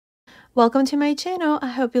Welcome to my channel. I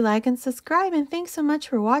hope you like and subscribe, and thanks so much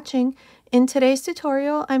for watching. In today's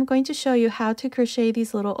tutorial, I'm going to show you how to crochet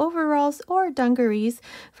these little overalls or dungarees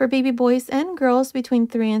for baby boys and girls between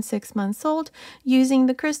 3 and 6 months old using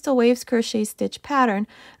the Crystal Waves crochet stitch pattern.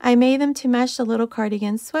 I made them to match the little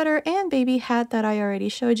cardigan sweater and baby hat that I already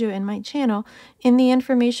showed you in my channel. In the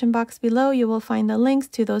information box below, you will find the links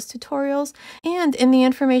to those tutorials, and in the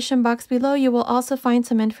information box below, you will also find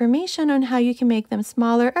some information on how you can make them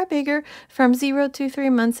smaller or bigger from 0 to 3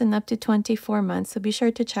 months and up to 24 months. So be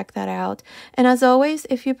sure to check that out. And as always,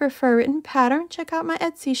 if you prefer written pattern, check out my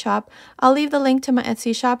Etsy shop. I'll leave the link to my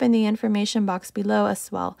Etsy shop in the information box below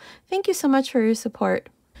as well. Thank you so much for your support.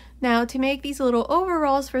 Now, to make these little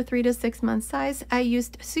overalls for 3 to 6 month size, I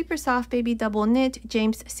used Super Soft Baby Double Knit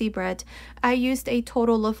James Seabread. I used a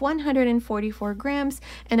total of 144 grams,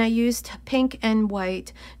 and I used pink and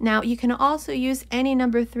white. Now, you can also use any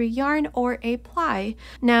number 3 yarn or a ply.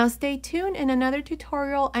 Now, stay tuned. In another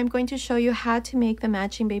tutorial, I'm going to show you how to make the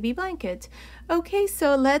matching baby blanket. Okay,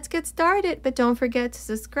 so let's get started, but don't forget to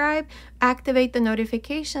subscribe, activate the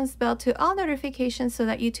notifications bell to all notifications so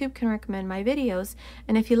that YouTube can recommend my videos.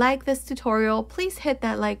 And if you like this tutorial, please hit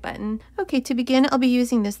that like button. Okay, to begin, I'll be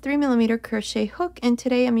using this 3mm crochet hook, and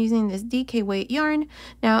today I'm using this DK weight yarn.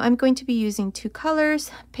 Now I'm going to be using 2 colors,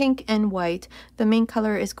 pink and white. The main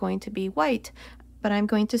color is going to be white, but I'm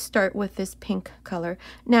going to start with this pink color.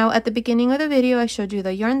 Now, at the beginning of the video, I showed you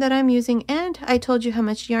the yarn that I'm using, and I told you how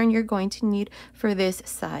much yarn you're going to need for this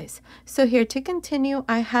size. So here, to continue,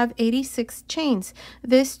 I have 86 chains.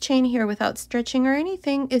 This chain here, without stretching or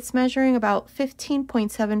anything, it's measuring about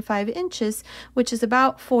 15.75 inches, which is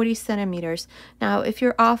about 40 centimeters. Now, if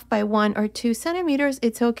you're off by 1 or 2 centimeters,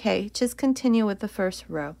 it's okay. Just continue with the first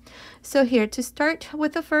row. So here, to start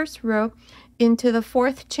with the first row, into the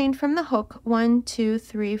 4th chain from the hook, 1, 2,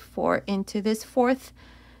 3, 4. Into this 4th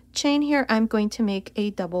chain here, I'm going to make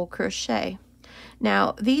a double crochet.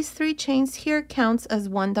 Now, these 3 chains here counts as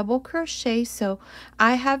 1 double crochet, so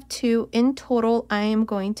I have 2 in total. I am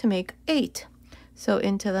going to make 8. So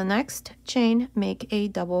into the next chain, make a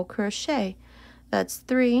double crochet. That's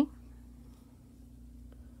 3,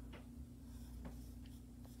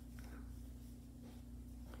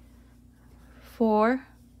 4,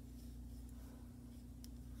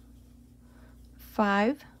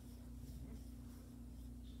 5,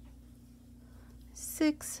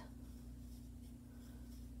 6,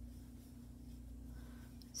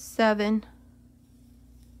 7,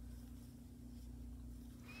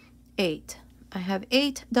 8. I have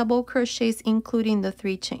 8 double crochets, including the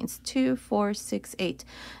 3 chains, 2, 4, 6, 8.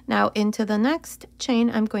 Now into the next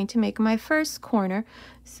chain, I'm going to make my first corner.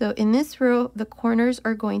 So in this row, the corners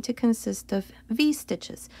are going to consist of V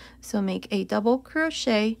stitches. So make a double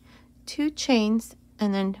crochet, 2 chains,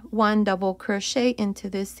 and then 1 double crochet into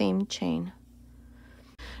this same chain.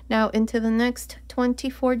 Now into the next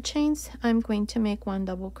 24 chains, I'm going to make 1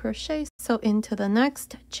 double crochet. So into the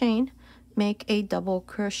next chain, make a double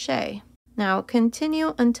crochet. Now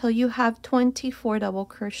continue until you have 24 double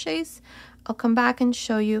crochets. I'll come back and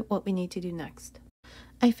show you what we need to do next.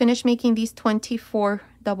 I finished making these 24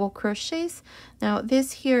 double crochets. Now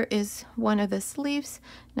this here is one of the sleeves.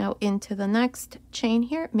 Now into the next chain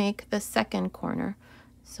here, make the second corner.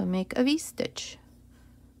 So make a V-stitch,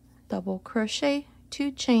 double crochet,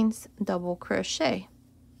 2 chains, double crochet.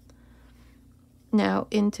 Now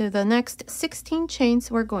into the next 16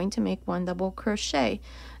 chains, we're going to make 1 double crochet.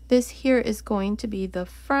 This here is going to be the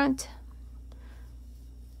front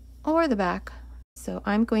or the back. So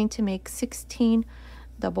I'm going to make 16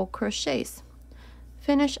 double crochets.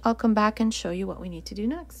 Finish, I'll come back and show you what we need to do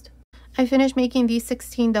next. I finished making these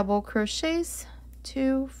 16 double crochets,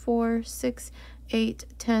 2, 4, 6, 8,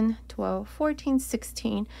 10, 12, 14,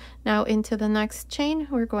 16. Now into the next chain,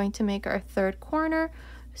 we're going to make our 3rd corner.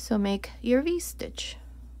 So make your V-stitch,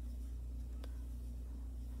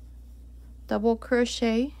 double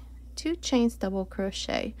crochet, 2 chains, double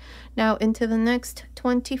crochet. Now into the next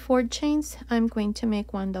 24 chains, I'm going to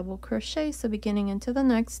make 1 double crochet. So beginning into the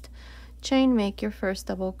next chain, make your first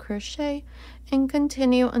double crochet and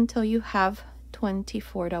continue until you have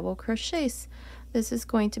 24 double crochets. This is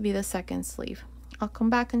going to be the second sleeve. I'll come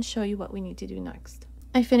back and show you what we need to do next.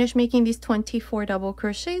 I finished making these 24 double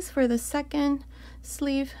crochets for the second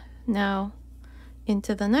sleeve. Now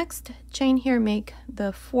into the next chain here, make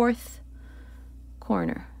the 4th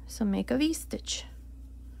corner. So make a V-stitch.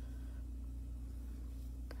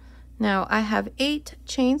 Now I have 8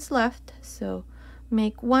 chains left, so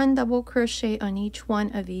make 1 double crochet on each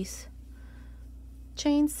one of these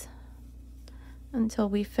chains until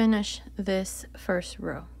we finish this first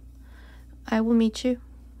row. I will meet you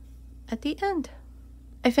at the end.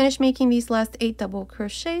 I finished making these last 8 double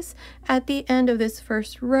crochets. At the end of this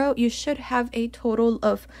first row, you should have a total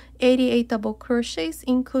of 88 double crochets,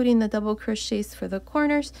 including the double crochets for the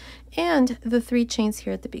corners and the 3 chains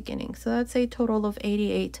here at the beginning. So that's a total of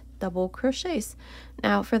 88 double crochets.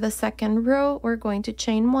 Now for the second row, we're going to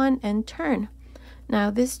chain 1 and turn.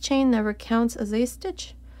 Now this chain never counts as a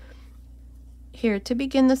stitch. Here, to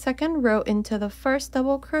begin the second row, into the first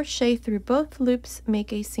double crochet through both loops,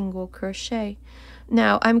 make a single crochet.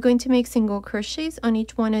 Now I'm going to make single crochets on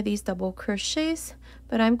each one of these double crochets,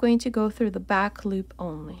 but I'm going to go through the back loop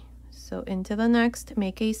only. So into the next,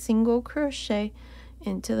 make a single crochet,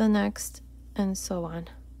 into the next, and so on.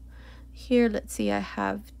 Here, let's see, I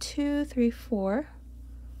have 2, 3, 4,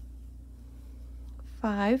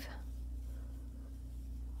 5,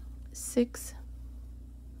 6,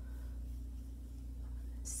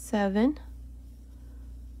 7,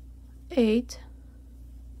 8,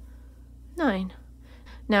 9.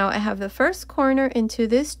 Now I have the first corner into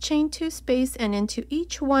this chain 2 space, and into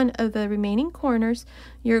each one of the remaining corners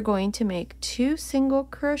you're going to make 2 single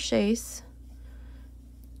crochets,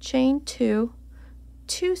 chain 2,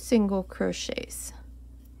 2 single crochets.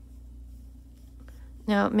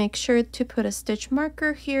 Now make sure to put a stitch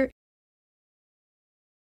marker here.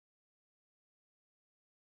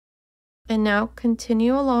 And now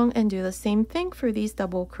continue along and do the same thing for these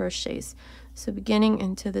double crochets. So beginning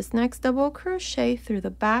into this next double crochet through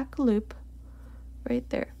the back loop, right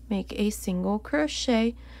there, make a single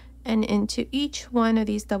crochet, and into each one of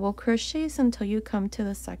these double crochets until you come to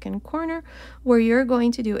the second corner, where you're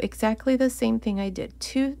going to do exactly the same thing I did.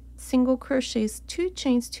 2 single crochets, 2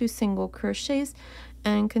 chains, 2 single crochets,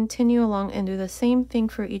 and continue along and do the same thing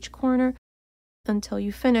for each corner until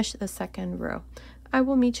you finish the second row. I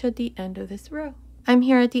will meet you at the end of this row. I'm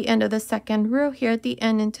here at the end of the second row. Here at the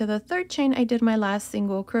end into the third chain, I did my last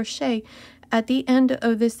single crochet. At the end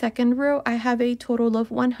of the second row, I have a total of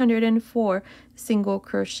 104 single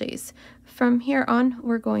crochets. From here on,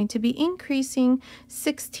 we're going to be increasing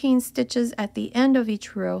 16 stitches at the end of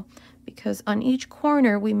each row, because on each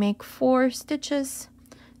corner we make 4 stitches.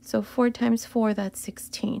 So 4 times 4, that's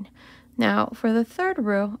 16. Now for the third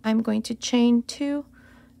row, I'm going to chain 2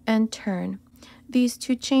 and turn. These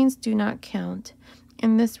 2 chains do not count.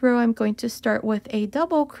 In this row, I'm going to start with a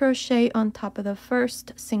double crochet on top of the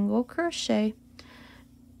first single crochet.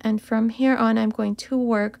 And from here on, I'm going to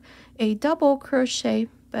work a double crochet,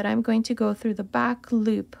 but I'm going to go through the back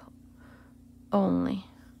loop only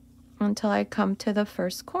until I come to the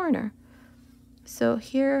first corner. So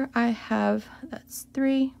here I have, that's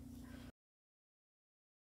 3,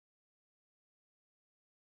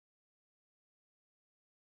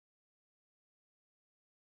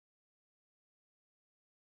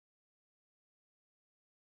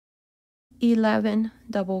 11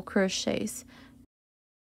 double crochets.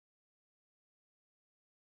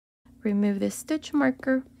 Remove this stitch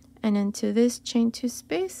marker, and into this chain 2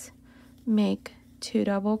 space, make 2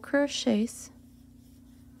 double crochets,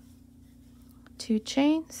 2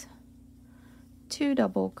 chains, 2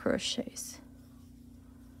 double crochets.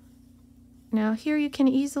 Now here you can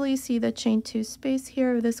easily see the chain 2 space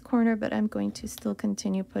here of this corner, but I'm going to still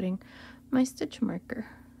continue putting my stitch marker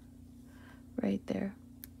right there.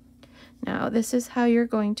 Now this is how you're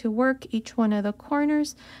going to work each one of the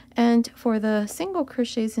corners, and for the single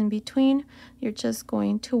crochets in between, you're just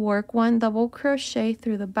going to work 1 double crochet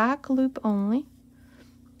through the back loop only,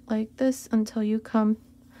 like this, until you come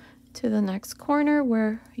to the next corner,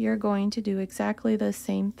 where you're going to do exactly the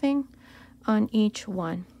same thing on each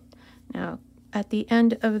one. Now at the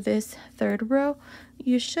end of this third row,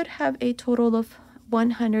 you should have a total of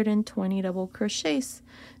 120 double crochets.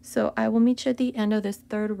 So I will meet you at the end of this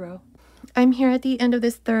third row. I'm here at the end of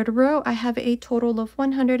this third row. I have a total of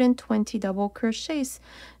 120 double crochets.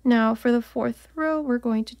 Now for the fourth row, we're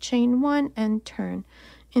going to chain 1 and turn.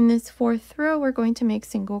 In this fourth row, we're going to make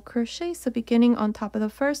single crochet. So beginning on top of the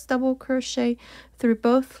first double crochet, through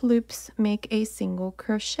both loops, make a single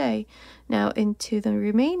crochet. Now into the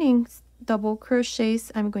remaining double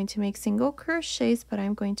crochets, I'm going to make single crochets, but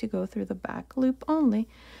I'm going to go through the back loop only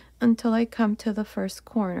until I come to the first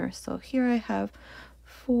corner. So here I have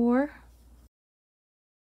 4,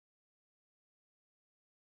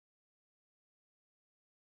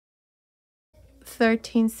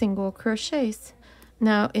 13 single crochets.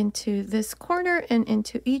 Now into this corner and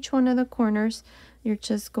into each one of the corners, you're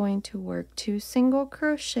just going to work 2 single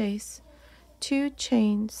crochets, 2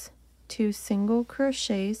 chains, 2 single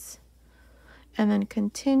crochets, and then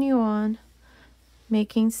continue on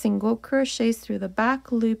making single crochets through the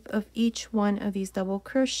back loop of each one of these double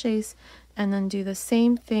crochets, and then do the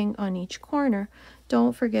same thing on each corner.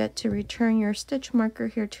 Don't forget to return your stitch marker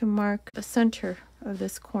here to mark the center of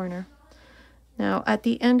this corner. Now at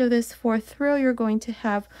the end of this 4th row, you're going to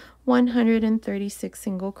have 136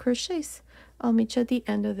 single crochets. I'll meet you at the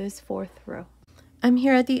end of this 4th row. I'm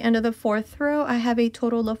here at the end of the 4th row. I have a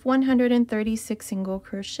total of 136 single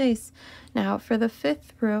crochets. Now for the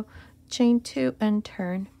 5th row, chain 2 and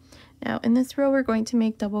turn. Now in this row, we're going to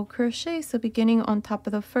make double crochet. So beginning on top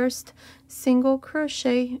of the first single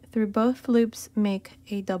crochet through both loops, make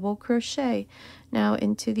a double crochet. Now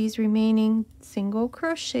into these remaining single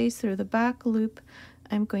crochets through the back loop,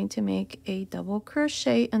 I'm going to make a double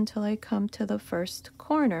crochet until I come to the first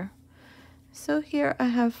corner. So here I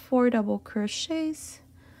have 4 double crochets.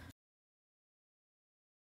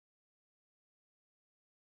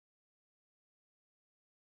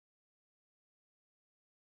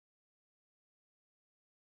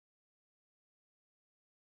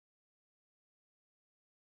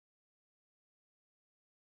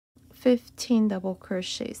 $15 double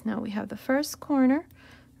crochets. Now we have the first corner.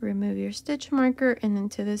 Remove your stitch marker and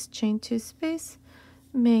into this chain 2 space,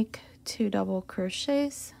 make 2 double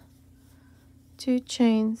crochets, 2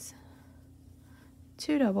 chains,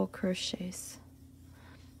 2 double crochets.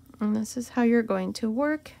 And this is how you're going to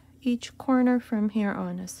work each corner from here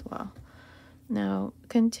on as well. Now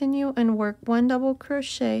continue and work 1 double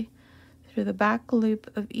crochet through the back loop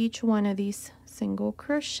of each one of these single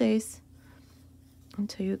crochets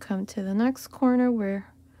until you come to the next corner,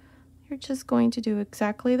 where you're just going to do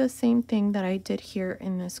exactly the same thing that I did here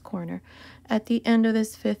in this corner. At the end of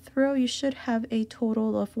this 5th row, you should have a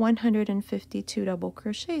total of 152 double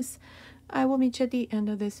crochets. I will meet you at the end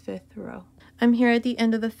of this 5th row. I'm here at the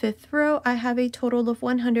end of the 5th row. I have a total of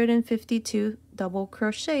 152 double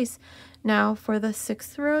crochets. Now for the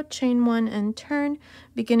 6th row, chain 1 and turn.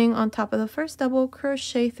 Beginning on top of the first double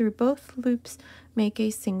crochet through both loops, make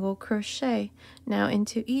a single crochet. Now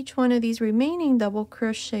into each one of these remaining double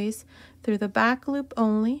crochets through the back loop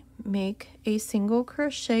only, make a single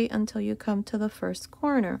crochet until you come to the first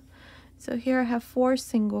corner. So here I have 4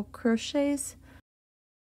 single crochets.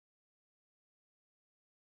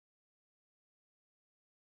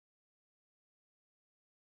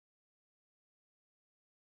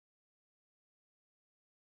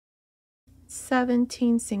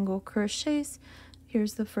 $17 single crochets.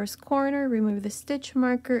 Here's the first corner. Remove the stitch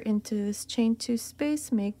marker into this chain 2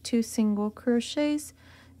 space, make 2 single crochets,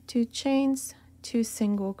 2 chains, 2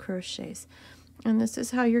 single crochets. And this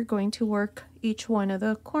is how you're going to work each one of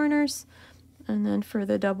the corners. And then for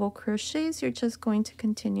the double crochets, you're just going to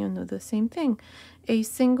continue and do the same thing. A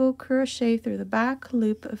single crochet through the back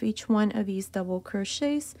loop of each one of these double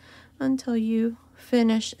crochets until you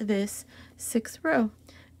finish this 6th row.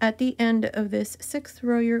 At the end of this 6th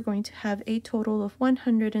row, you're going to have a total of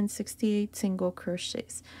 168 single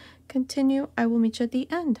crochets. Continue, I will meet you at the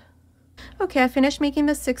end. Okay, I finished making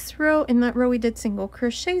the 6th row. In that row we did single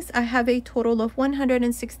crochets. I have a total of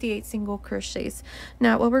 168 single crochets.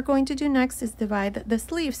 Now what we're going to do next is divide the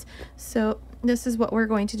sleeves. So this is what we're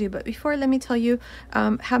going to do, but before, let me tell you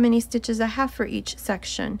how many stitches I have for each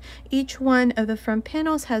section. Each one of the front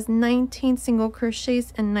panels has 19 single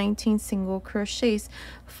crochets and 19 single crochets.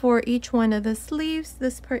 For each one of the sleeves,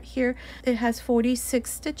 this part here, it has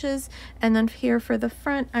 46 stitches, and then here for the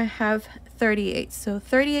front I have 38. So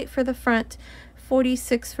 38 for the front,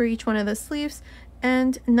 46 for each one of the sleeves,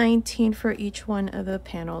 and 19 for each one of the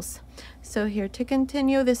panels. So here to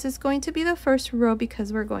continue, this is going to be the first row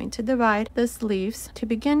because we're going to divide the sleeves. To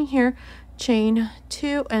begin here, chain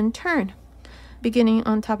 2 and turn. Beginning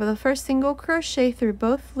on top of the first single crochet through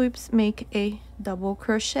both loops, make a double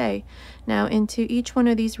crochet. Now into each one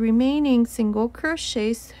of these remaining single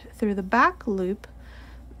crochets through the back loop,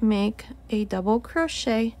 make a double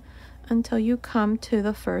crochet until you come to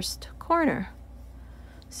the first corner.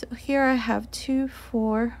 So here I have 2,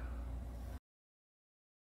 4,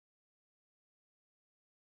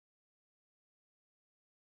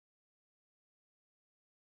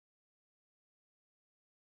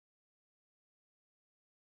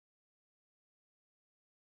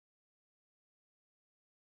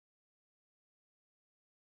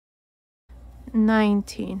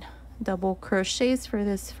 19 double crochets for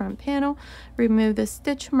this front panel. Remove the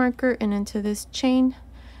stitch marker and into this chain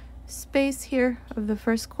space here of the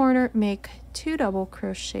first corner, make 2 double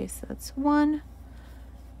crochets. That's 1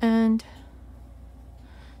 and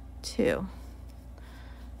 2.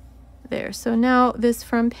 There. So now this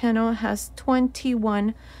front panel has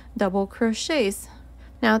 21 double crochets.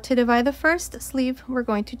 Now to divide the first sleeve, we're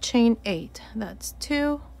going to chain 8. That's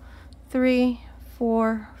 2, 3,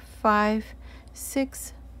 4, 5,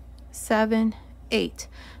 6, 7, 8.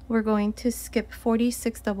 we're going to skip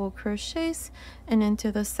 46 double crochets, and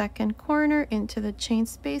into the second corner, into the chain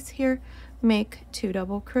space here, make 2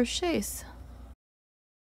 double crochets.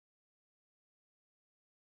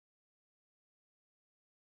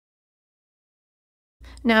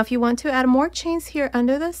 Now, if you want to add more chains here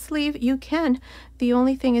under the sleeve, you can. The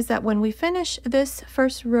only thing is that when we finish this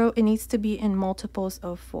first row, it needs to be in multiples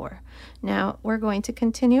of 4. Now, we're going to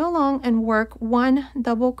continue along and work 1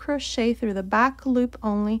 double crochet through the back loop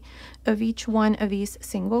only of each one of these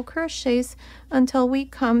single crochets until we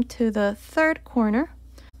come to the third corner.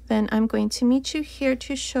 Then I'm going to meet you here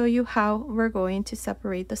to show you how we're going to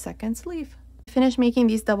separate the second sleeve. Finish making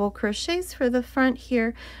these double crochets for the front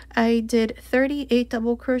here. I did 38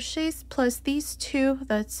 double crochets plus these 2,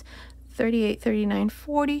 that's 38, 39,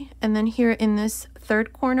 40, and then here in this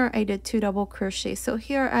third corner I did 2 double crochets. So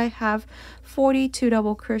here I have 42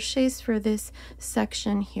 double crochets for this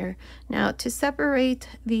section here. Now to separate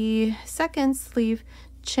the second sleeve,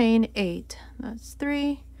 chain 8. That's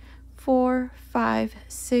 3, 4, 5,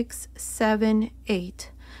 6, 7,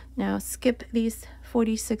 8. Now skip these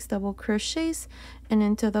 46 double crochets, and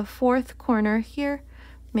into the fourth corner here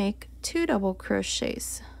make 2 double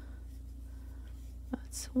crochets.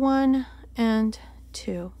 That's 1 and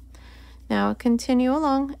 2. Now continue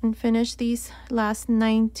along and finish these last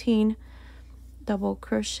 19 double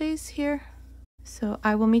crochets here. So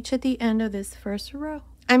I will meet you at the end of this first row.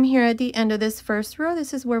 I'm here at the end of this first row.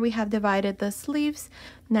 This is where we have divided the sleeves.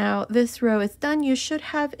 Now this row is done. You should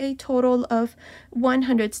have a total of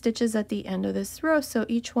 100 stitches at the end of this row. So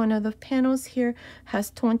each one of the panels here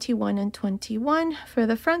has 21 and 21. For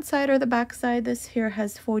the front side or the back side, this here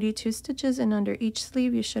has 42 stitches, and under each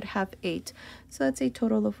sleeve you should have 8. So that's a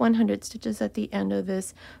total of 100 stitches at the end of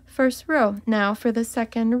this first row. Now for the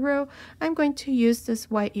second row, I'm going to use this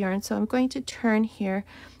white yarn. So I'm going to turn here,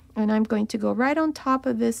 and I'm going to go right on top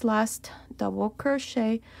of this last double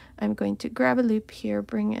crochet. I'm going to grab a loop here,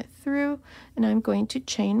 bring it through, and I'm going to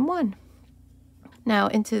chain 1. Now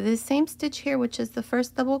into this same stitch here, which is the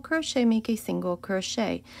first double crochet, make a single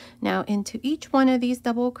crochet. Now into each one of these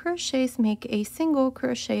double crochets, make a single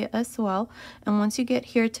crochet as well. And once you get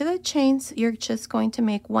here to the chains, you're just going to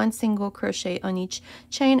make 1 single crochet on each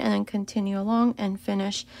chain, and then continue along and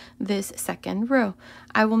finish this second row.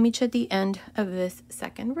 I will meet you at the end of this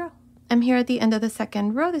second row. I'm here at the end of the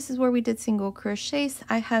second row. This is where we did single crochets.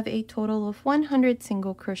 I have a total of 100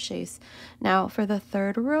 single crochets. Now for the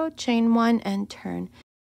third row, chain 1 and turn.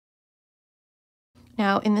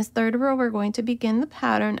 Now in this third row, we're going to begin the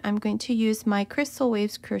pattern. I'm going to use my Crystal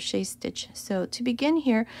Waves crochet stitch. So to begin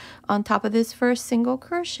here, on top of this first single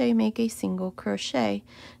crochet, make a single crochet.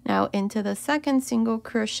 Now into the second single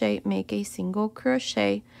crochet, make a single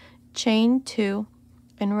crochet, chain 2,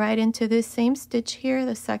 and right into this same stitch here,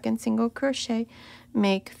 the second single crochet,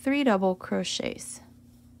 make 3 double crochets.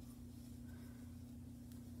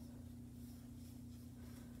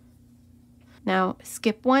 Now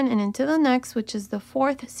skip 1 and into the next, which is the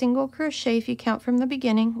fourth single crochet. If you count from the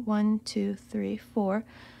beginning, 1, 2, 3, 4,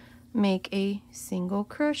 make a single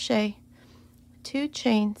crochet, 2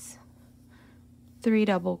 chains, 3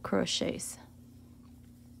 double crochets.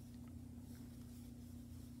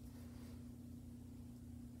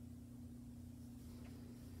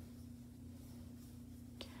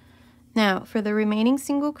 Now for the remaining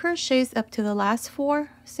single crochets up to the last 4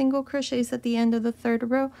 single crochets at the end of the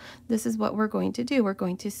third row, this is what we're going to do. We're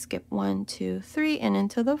going to skip 1, 2, 3, and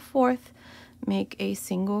into the fourth, make a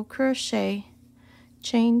single crochet,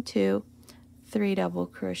 chain 2, 3 double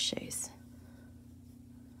crochets.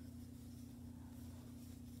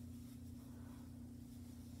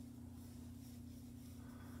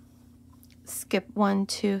 Skip 1,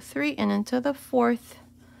 2, 3, and into the fourth,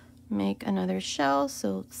 make another shell,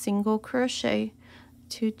 so single crochet,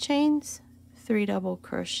 2 chains, 3 double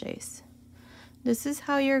crochets. This is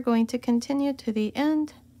how you're going to continue to the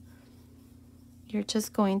end. You're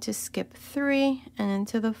just going to skip 3, and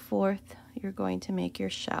into the fourth you're going to make your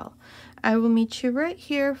shell. I will meet you right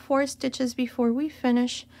here 4 stitches before we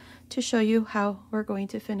finish to show you how we're going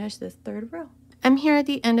to finish this third row. I'm here at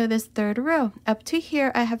the end of this third row. Up to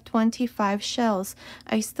here I have 25 shells.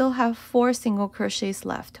 I still have 4 single crochets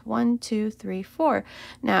left. 1, 2, 3, 4.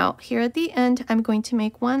 Now here at the end I'm going to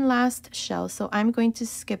make one last shell. So I'm going to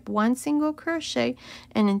skip 1 single crochet,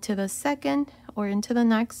 and into the second or into the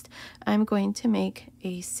next I'm going to make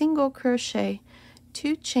a single crochet,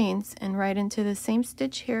 2 chains, and right into the same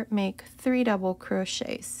stitch here make 3 double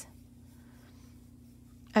crochets.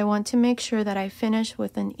 I want to make sure that I finish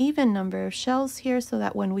with an even number of shells here so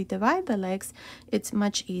that when we divide the legs, it's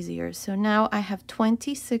much easier. So now I have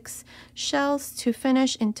 26 shells to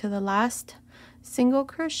finish into the last single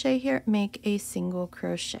crochet here, make a single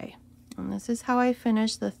crochet. And this is how I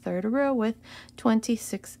finish the third row with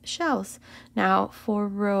 26 shells. Now for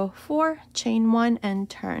row 4, chain 1 and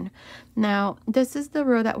turn. Now this is the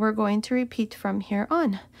row that we're going to repeat from here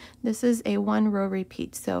on. This is a 1 row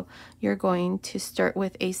repeat, so you're going to start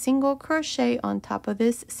with a single crochet on top of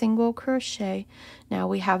this single crochet. Now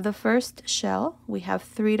we have the first shell, we have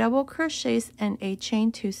 3 double crochets and a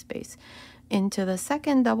chain 2 space. Into the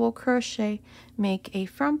second double crochet, make a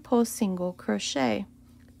front post single crochet,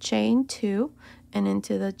 chain 2, and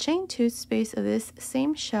into the chain 2 space of this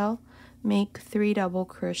same shell, make 3 double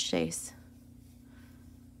crochets.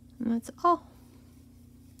 And that's all.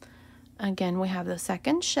 Again, we have the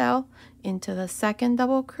second shell, into the second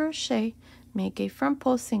double crochet, make a front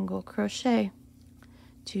post single crochet,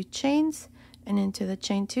 2 chains, and into the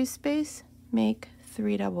chain 2 space, make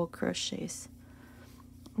 3 double crochets.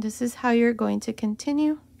 This is how you're going to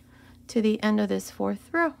continue to the end of this 4th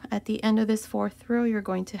row. At the end of this 4th row, you're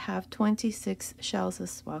going to have 26 shells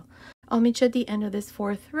as well. I'll meet you at the end of this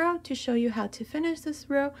 4th row to show you how to finish this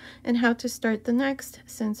row and how to start the next,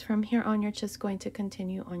 since from here on you're just going to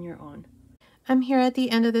continue on your own. I'm here at the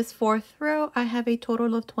end of this 4th row. I have a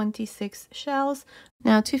total of 26 shells.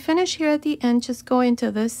 Now to finish here at the end, just go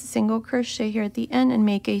into this single crochet here at the end and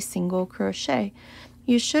make a single crochet.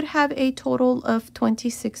 You should have a total of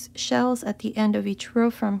 26 shells at the end of each row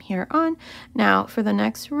from here on. Now for the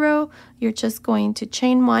next row, you're just going to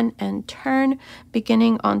chain 1 and turn.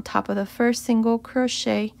 Beginning on top of the first single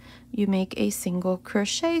crochet, you make a single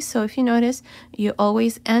crochet. So if you notice, you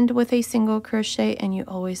always end with a single crochet and you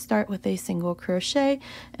always start with a single crochet.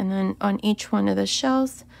 And then on each one of the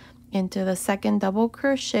shells, into the second double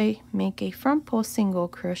crochet, make a front post single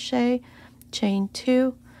crochet, chain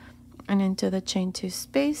 2, and into the chain 2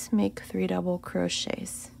 space, make 3 double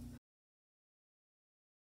crochets.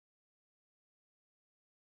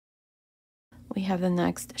 We have the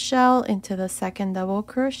next shell, into the second double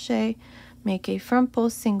crochet, make a front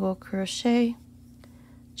post single crochet,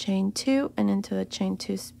 chain 2, and into the chain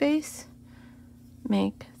 2 space,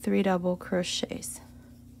 make 3 double crochets.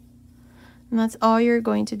 And that's all you're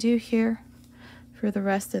going to do here for the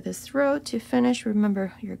rest of this row. To finish,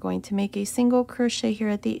 remember, you're going to make a single crochet here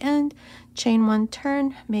at the end, chain 1,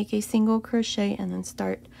 turn, make a single crochet, and then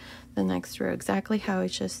start the next row exactly how I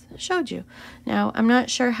just showed you. Now I'm not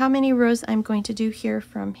sure how many rows I'm going to do here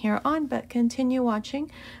from here on, but continue watching.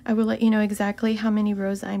 I will let you know exactly how many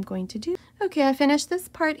rows I'm going to do. Okay, I finished this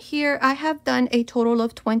part here. I have done a total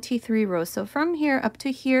of 23 rows. So from here up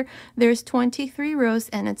to here, there's 23 rows,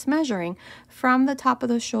 and it's measuring from the top of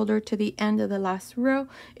the shoulder to the end of the last row.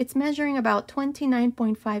 It's measuring about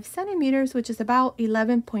 29.5 centimeters, which is about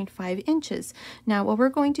 11.5 inches. Now what we're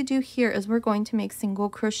going to do here is we're going to make single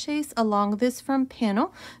crochets along this front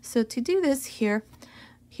panel. So to do this here,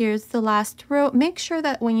 here's the last row. Make sure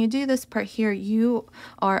that when you do this part here, you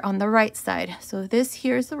are on the right side. So this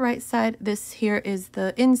here is the right side. This here is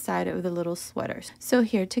the inside of the little sweaters. So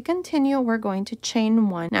here to continue, we're going to chain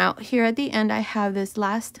 1. Now here at the end, I have this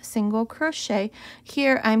last single crochet.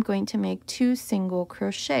 Here I'm going to make 2 single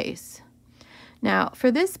crochets. Now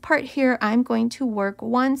for this part here, I'm going to work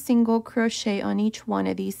 1 single crochet on each one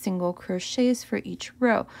of these single crochets for each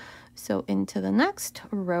row. So into the next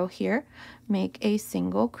row here, make a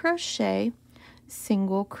single crochet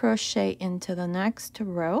into the next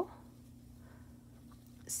row,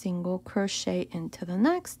 single crochet into the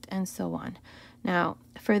next, and so on. Now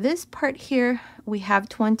for this part here, we have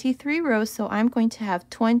 23 rows, so I'm going to have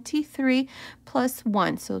 23 plus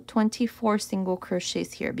 1, so 24 single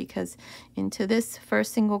crochets here, because into this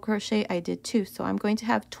first single crochet I did 2, so I'm going to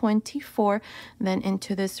have 24. Then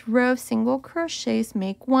into this row of single crochets,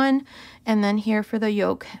 make 1, and then here for the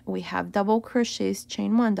yoke we have double crochets,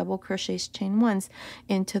 chain 1, double crochets, chain 1s.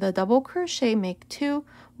 Into the double crochet, make 2,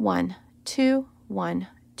 1, 2, 1,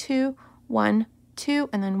 2, 1, 2,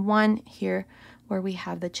 and then 1 here where we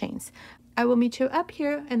have the chains. I will meet you up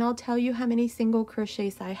here and I'll tell you how many single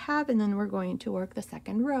crochets I have, and then we're going to work the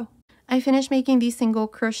second row. I finished making these single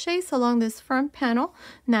crochets along this front panel.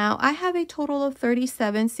 Now I have a total of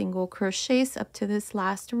 37 single crochets up to this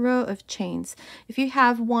last row of chains. If you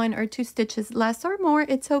have 1 or 2 stitches less or more,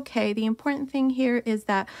 it's okay. The important thing here is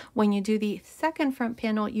that when you do the second front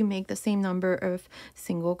panel, you make the same number of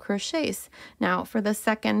single crochets. Now for the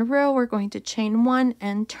second row, we're going to chain 1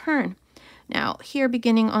 and turn. Now here,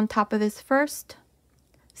 beginning on top of this first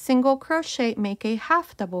single crochet, make a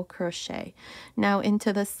half double crochet. Now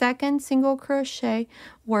into the second single crochet,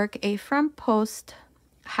 work a front post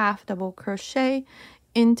half double crochet,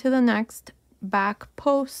 into the next back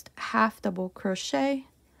post half double crochet,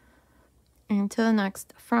 into the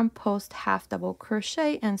next front post half double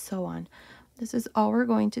crochet, and so on. This is all we're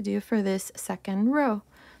going to do for this second row.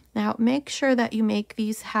 Now make sure that you make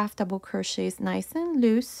these half double crochets nice and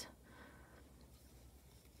loose.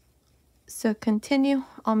 So continue,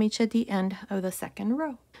 I'll meet you at the end of the second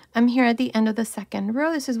row. I'm here at the end of the second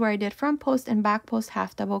row. This is where I did front post and back post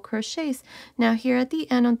half double crochets. Now here at the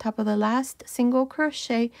end, on top of the last single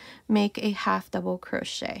crochet, make a half double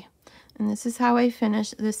crochet. And this is how I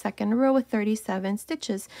finished the second row with 37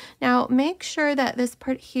 stitches. Now make sure that this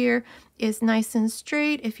part here is nice and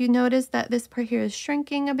straight. If you notice that this part here is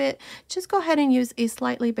shrinking a bit, just go ahead and use a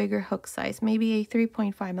slightly bigger hook size, maybe a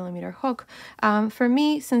 3.5mm hook. For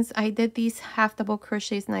me, since I did these half double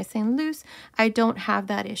crochets nice and loose, I don't have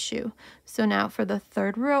that issue. So now for the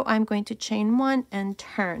third row, I'm going to chain 1 and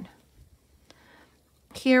turn.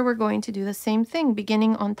 Here we're going to do the same thing,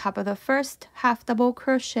 beginning on top of the first half double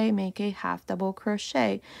crochet, make a half double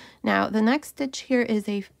crochet. Now the next stitch here is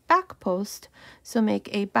a back post, so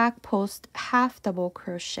make a back post half double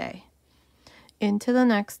crochet. Into the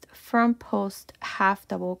next front post half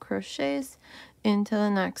double crochets, into the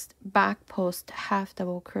next back post half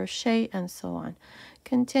double crochet, and so on.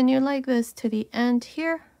 Continue like this to the end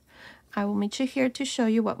here. I will meet you here to show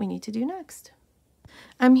you what we need to do next.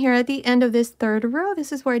 I'm here at the end of this third row.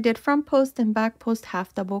 This is where I did front post and back post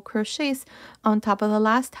half double crochets. On top of the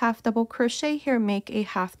last half double crochet here, make a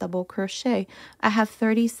half double crochet. I have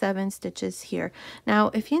 37 stitches here.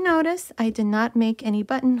 Now, if you notice, I did not make any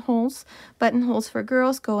buttonholes. Buttonholes for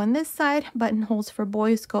girls go on this side, buttonholes for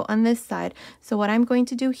boys go on this side. So what I'm going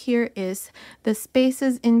to do here is the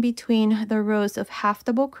spaces in between the rows of half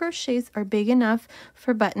double crochets are big enough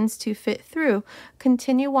for buttons to fit through.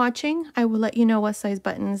 Continue watching. I will let you know what size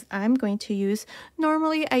buttons I'm going to use.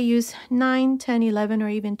 Normally I use 9, 10, 11, or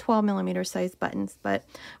even 12mm size buttons, but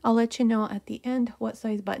I'll let you know at the end what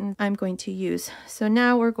size buttons I'm going to use. So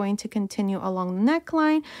now we're going to continue along the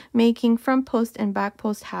neckline, making front post and back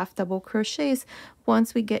post half double crochets.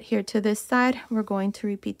 Once we get here to this side, we're going to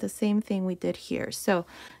repeat the same thing we did here. So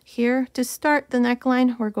here to start the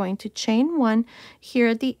neckline, we're going to chain 1. Here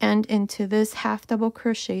at the end into this half double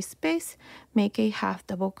crochet space, make a half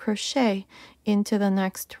double crochet. Into the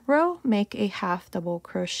next row, make a half double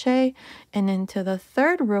crochet, and into the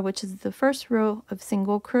third row, which is the first row of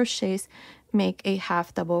single crochets, make a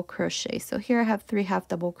half double crochet. So here I have 3 half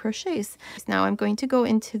double crochets. Now I'm going to go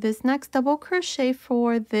into this next double crochet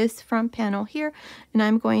for this front panel here, and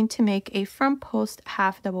I'm going to make a front post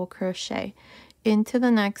half double crochet. Into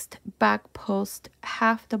the next back post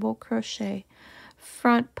half double crochet,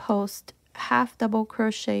 front post half double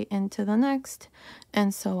crochet into the next,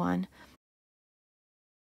 and so on.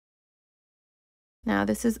 Now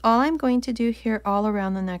this is all I'm going to do here all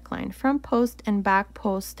around the neckline, front post and back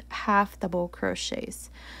post half double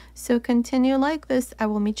crochets. So continue like this. I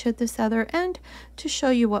will meet you at this other end to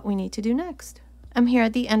show you what we need to do next. I'm here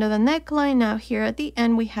at the end of the neckline. Now here at the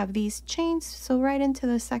end we have these chains, so right into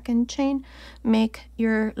the second chain, make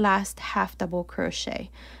your last half double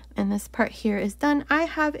crochet. And this part here is done. I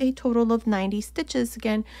have a total of 90 stitches.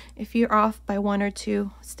 Again, if you're off by 1 or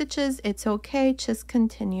 2 stitches, it's okay, just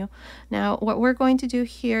continue. Now what we're going to do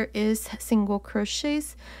here is single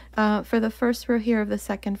crochets. For the first row here of the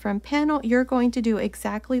second front panel, you're going to do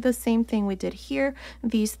exactly the same thing we did here,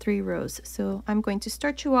 these 3 rows. So I'm going to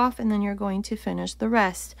start you off and then you're going to finish the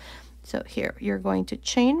rest. So here you're going to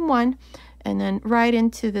chain 1, and then right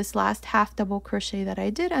into this last half double crochet that I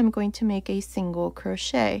did, I'm going to make a single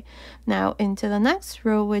crochet. Now into the next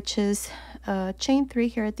row, which is chain 3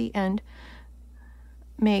 here at the end,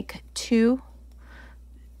 make 2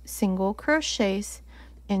 single crochets.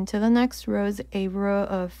 Into the next row is a row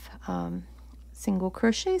of single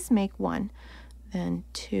crochets, make 1, then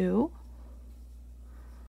 2,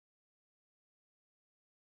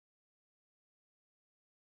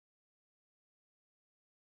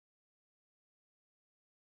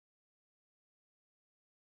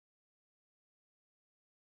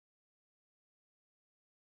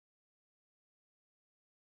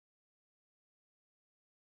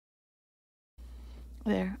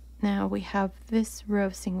 there. Now we have this row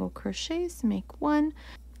of single crochets, make 1.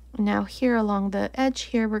 Now here along the edge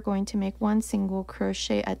here, we're going to make 1 single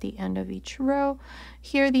crochet at the end of each row.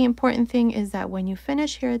 Here the important thing is that when you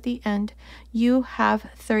finish here at the end, you have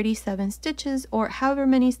 37 stitches, or however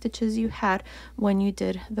many stitches you had when you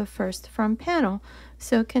did the first front panel.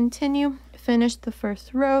 So continue, finish the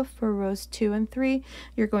first row. For rows 2 and 3,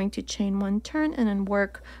 you're going to chain 1, turn, and then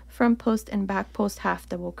work front post and back post half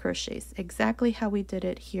double crochets, exactly how we did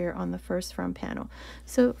it here on the first front panel.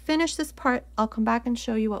 So finish this part. I'll come back and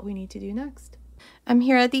show you what we need to do next. I'm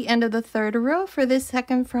here at the end of the third row for this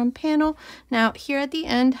second front panel. Now here at the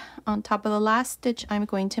end, on top of the last stitch, I'm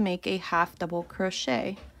going to make a half double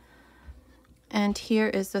crochet. And here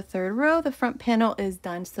is the third row. The front panel is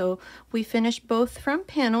done. So we finished both front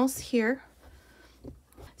panels here.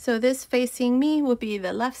 So this facing me would be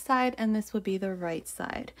the left side and this would be the right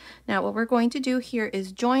side. Now what we're going to do here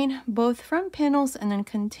is join both front panels and then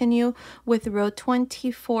continue with row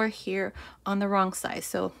 24 here on the wrong side.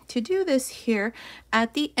 So to do this here,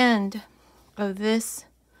 at the end of this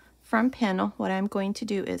front panel, what I'm going to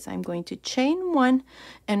do is I'm going to chain one,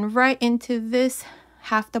 and right into this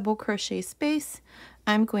half double crochet space,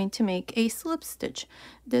 I'm going to make a slip stitch.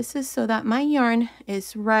 This is so that my yarn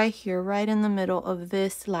is right here, right in the middle of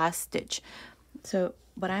this last stitch. So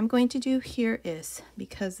what I'm going to do here is,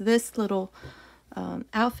 because this little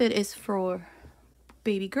outfit is for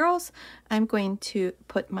baby girls, I'm going to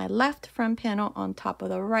put my left front panel on top of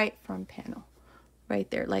the right front panel, right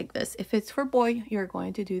there like this. If it's for boy, you're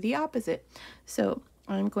going to do the opposite. So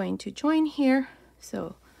I'm going to join here.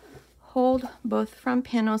 So hold both front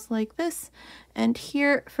panels like this, and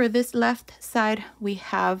here for this left side we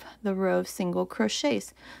have the row of single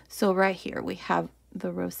crochets. So right here we have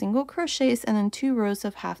the row of single crochets and then 2 rows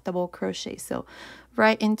of half double crochets. So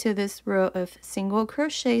right into this row of single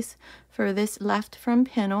crochets for this left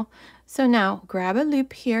front panel. So now grab a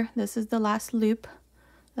loop here. This is the last loop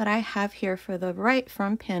that I have here for the right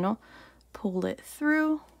front panel. Pull it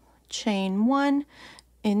through, chain one,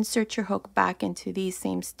 insert your hook back into these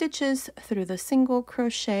same stitches through the single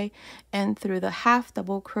crochet and through the half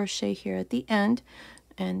double crochet here at the end,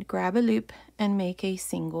 and grab a loop and make a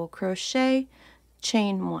single crochet,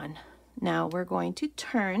 chain one. Now we're going to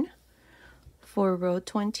turn for row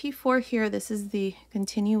 24 here. This is the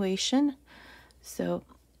continuation. So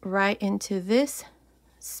right into this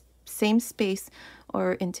same space,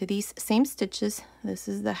 or into these same stitches. This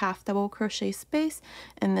is the half double crochet space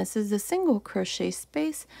and this is the single crochet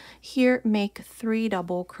space. Here make 3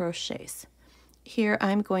 double crochets. Here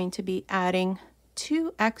I'm going to be adding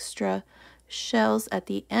 2 extra shells at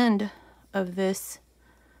the end of this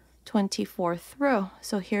 24th row.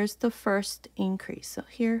 So here's the first increase. So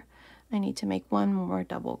here I need to make 1 more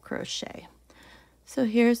double crochet. So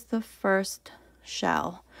here's the first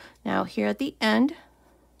shell. Now here at the end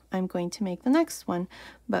I'm going to make the next one,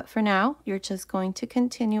 but for now you're just going to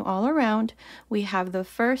continue all around. We have the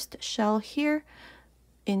first shell here,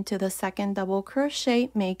 into the second double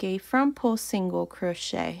crochet, make a front post single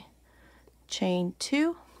crochet, chain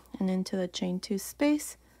 2, and into the chain 2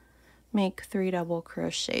 space make 3 double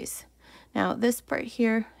crochets. Now this part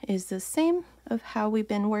here is the same of how we've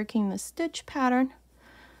been working the stitch pattern,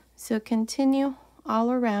 so continue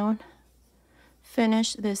all around,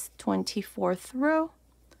 finish this 24th row.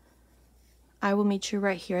 I will meet you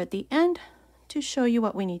right here at the end to show you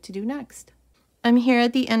what we need to do next. I'm here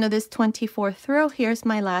at the end of this 24th row. Here's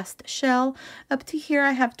my last shell. Up to here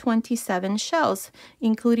I have 27 shells,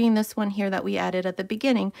 including this one here that we added at the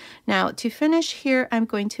beginning. Now to finish here, I'm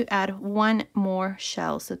going to add 1 more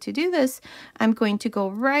shell. So to do this, I'm going to go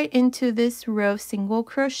right into this row of single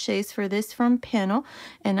crochets for this front panel,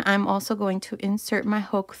 and I'm also going to insert my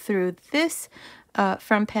hook through this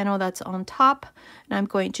front panel that's on top, and I'm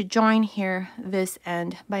going to join here this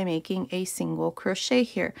end by making a single crochet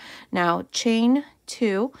here. Now chain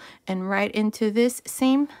 2, and right into this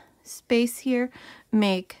same space here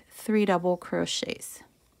make 3 double crochets.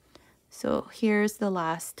 So here's the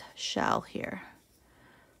last shell here.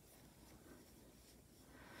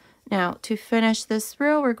 Now to finish this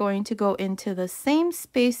row, we're going to go into the same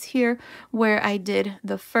space here where I did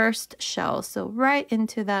the first shell. So right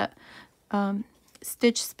into that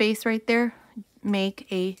stitch space right there, make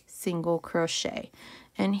a single crochet.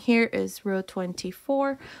 And here is row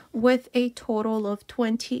 24 with a total of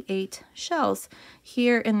 28 shells.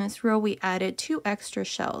 Here in this row we added 2 extra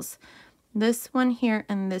shells, this one here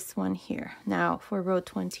and this one here. Now for row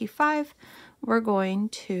 25 we're going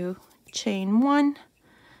to chain 1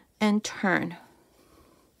 and turn.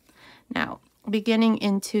 Now beginning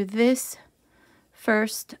into this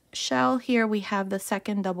first shell here, we have the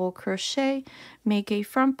second double crochet, make a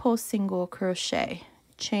front post single crochet,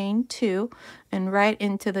 chain 2, and right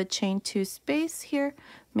into the chain 2 space here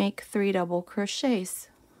make 3 double crochets.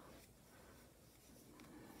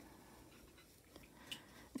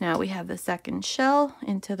 Now we have the second shell,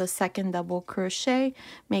 into the second double crochet,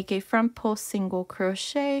 make a front post single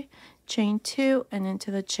crochet, chain 2, and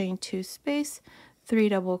into the chain 2 space 3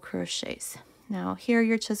 double crochets. Now here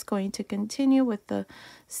you're just going to continue with the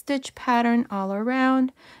stitch pattern all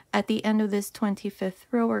around. At the end of this 25th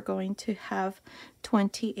row, we're going to have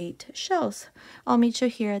 28 shells. I'll meet you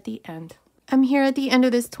here at the end. I'm here at the end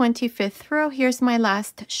of this 25th row. Here's my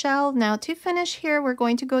last shell. Now to finish here, we're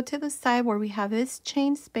going to go to the side where we have this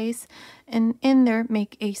chain space, and in there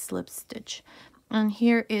make a slip stitch. And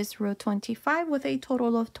here is row 25 with a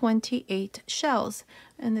total of 28 shells.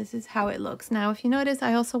 And this is how it looks. Now, if you notice,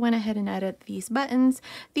 I also went ahead and added these buttons.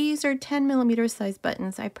 These are 10mm size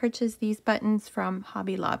buttons. I purchased these buttons from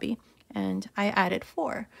Hobby Lobby, and I added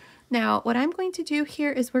 4. Now, what I'm going to do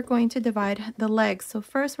here is we're going to divide the legs. So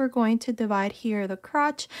first we're going to divide here the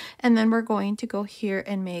crotch, and then we're going to go here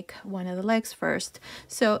and make one of the legs first.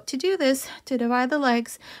 So to do this, to divide the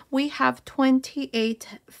legs, we have 28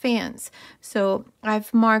 fans. So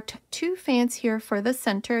I've marked 2 fans here for the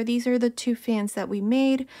center. These are the 2 fans that we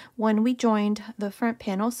made when we joined the front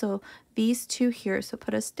panel. So these 2 here. So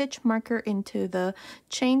put a stitch marker into the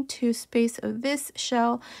chain 2 space of this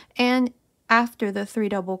shell and after the 3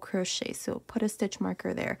 double crochet, so put a stitch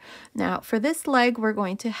marker there. Now for this leg, we're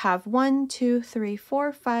going to have 1, 2, 3,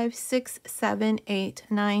 4, 5, 6, 7, 8,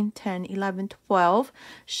 9, 10, 11, 12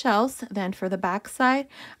 shells. Then for the back side,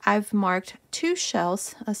 I've marked 2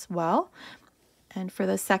 shells as well. And for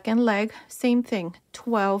the second leg, same thing,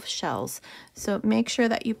 12 shells. So make sure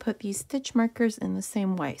that you put these stitch markers in the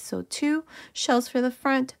same way. So 2 shells for the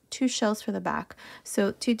front, 2 shells for the back.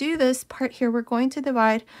 So to do this part here, we're going to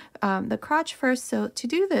divide the crotch first. So to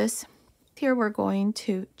do this, here we're going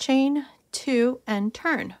to chain 2 and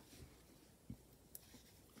turn.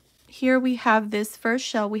 Here we have this first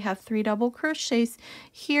shell, we have 3 double crochets.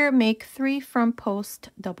 Here make 3 front post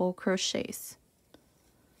double crochets.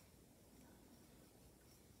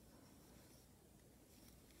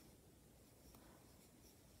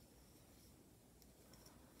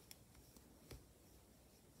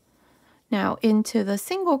 Now into the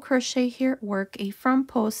single crochet here, work a front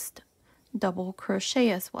post double crochet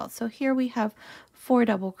as well. So here we have 4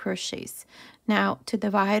 double crochets. Now to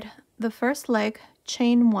divide the first leg,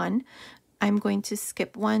 chain 1. I'm going to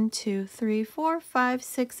skip 1, 2, 3, 4, 5,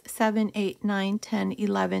 6, 7, 8, 9, 10,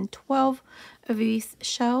 11, 12 of these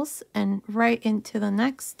shells, and right into the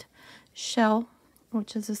next shell,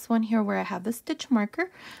 which is this one here where I have the stitch marker.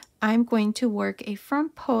 I'm going to work a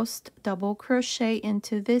front post double crochet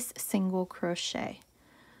into this single crochet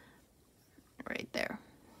right there.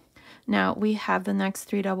 Now we have the next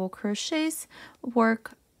 3 double crochets,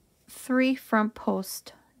 work 3 front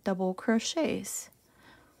post double crochets.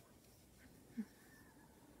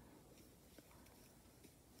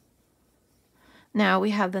 Now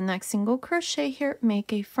we have the next single crochet here,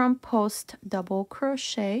 make a front post double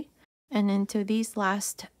crochet, and into these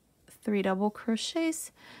last 3 double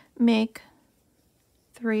crochets, make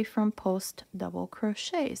 3 front post double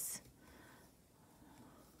crochets.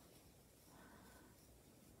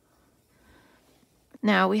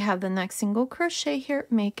 Now we have the next single crochet here,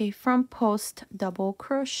 make a front post double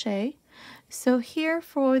crochet. So here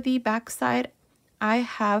for the back side, I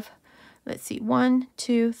have, let's see, 1,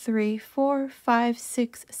 2, 3, 4, 5,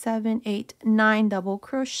 6, 7, 8, 9 double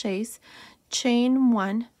crochets, chain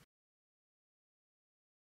 1,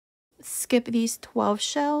 skip these 12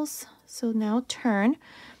 shells. So now turn,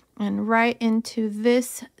 and right into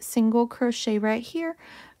this single crochet right here,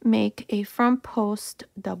 make a front post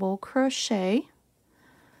double crochet,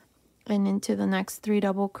 and into the next 3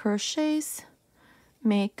 double crochets,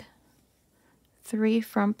 make 3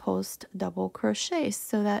 front post double crochets,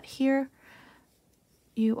 so that here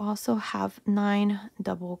you also have 9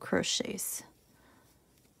 double crochets.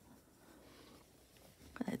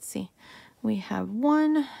 Let's see, we have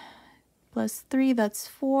 1 plus 3, that's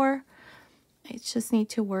 4. I just need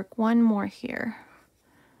to work 1 more here,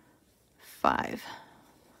 5.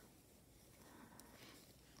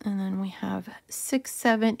 And then we have 6,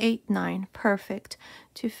 7, 8, 9. Perfect.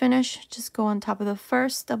 To finish, just go on top of the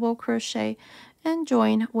first double crochet and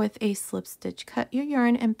join with a slip stitch. Cut your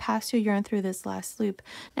yarn and pass your yarn through this last loop.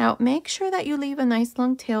 Now make sure that you leave a nice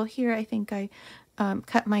long tail here. I think I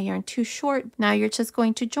cut my yarn too short. Now you're just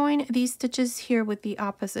going to join these stitches here with the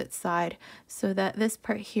opposite side so that this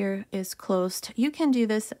part here is closed. You can do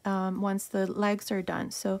this once the legs are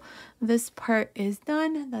done. So this part is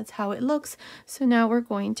done. That's how it looks. So now we're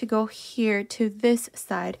going to go here to this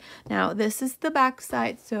side. Now this is the back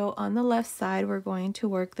side. So on the left side, we're going to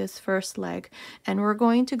work this first leg, and we're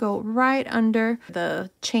going to go right under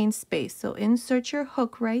the chain space. So insert your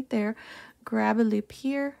hook right there, grab a loop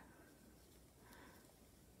here,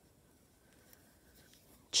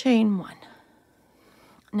 chain 1.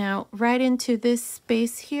 Now right into this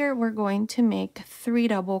space here, we're going to make 3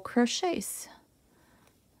 double crochets.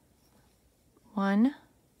 1,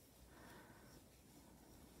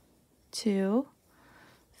 2,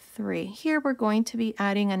 3. Here we're going to be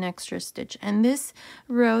adding an extra stitch, and this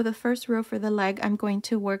row, the first row for the leg, I'm going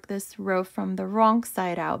to work this row from the wrong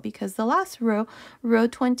side out because the last row, row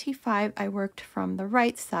 25, I worked from the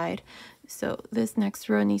right side. So this next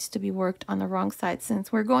row needs to be worked on the wrong side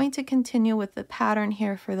since we're going to continue with the pattern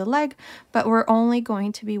here for the leg, but we're only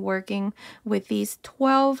going to be working with these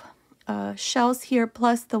 12 shells here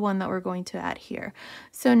plus the one that we're going to add here.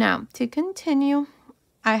 So now to continue,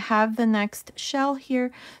 I have the next shell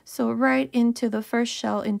here, so right into the first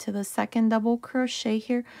shell, into the second double crochet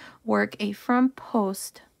here, work a front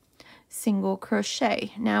post single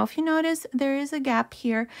crochet. Now if you notice there is a gap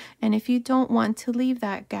here, and if you don't want to leave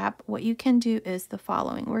that gap, what you can do is the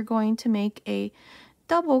following. We're going to make a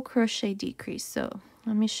double crochet decrease. So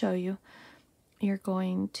let me show you. You're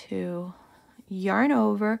going to yarn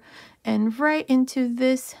over and right into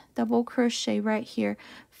this double crochet right here,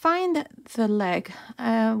 find the leg.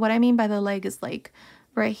 What I mean by the leg is like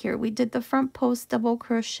right here. We did the front post double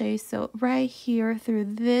crochet, so right here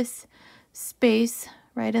through this space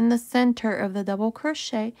right in the center of the double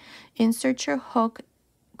crochet, insert your hook,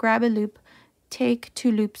 grab a loop, take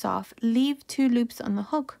 2 loops off, leave 2 loops on the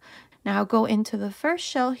hook. Now go into the first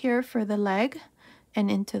shell here for the leg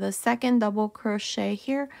and into the second double crochet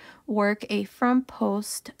here, work a front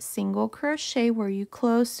post single crochet where you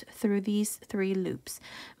close through these 3 loops,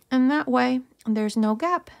 and that way there's no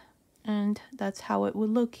gap, and that's how it would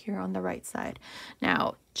look here on the right side.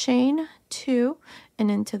 Now chain 2 and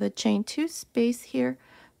into the chain 2 space here,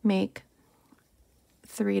 make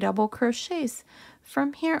 3 double crochets.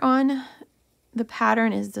 From here on, the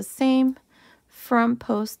pattern is the same. Front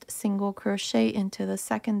post single crochet into the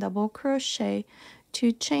second double crochet,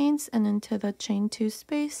 2 chains, and into the chain 2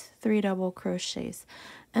 space, 3 double crochets.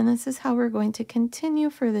 And this is how we're going to continue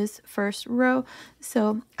for this first row.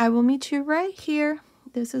 So I will meet you right here.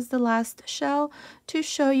 This is the last shell to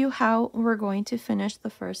show you how we're going to finish the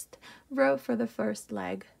first row for the first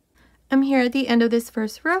leg. I'm here at the end of this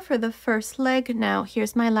first row for the first leg. Now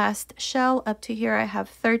here's my last shell. Up to here I have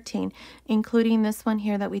 13, including this one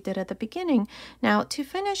here that we did at the beginning. Now to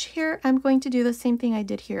finish here, I'm going to do the same thing I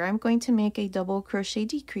did here. I'm going to make a double crochet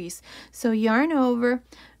decrease. So yarn over,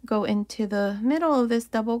 go into the middle of this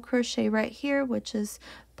double crochet right here, which is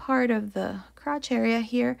part of the crotch area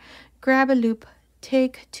here, grab a loop,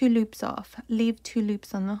 take 2 loops off, leave 2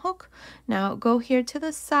 loops on the hook. Now go here to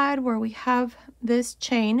the side where we have this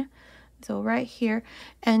chain, so right here,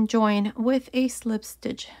 and join with a slip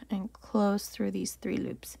stitch and close through these 3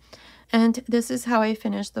 loops. And this is how I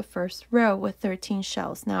finished the first row with 13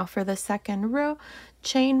 shells. Now for the second row,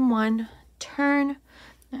 chain 1, turn.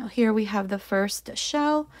 Now here we have the first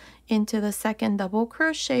shell, into the second double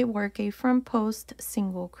crochet, work a front post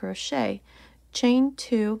single crochet, chain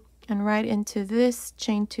 2, and right into this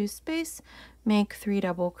chain 2 space, make 3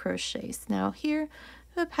 double crochets. Now here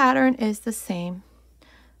the pattern is the same.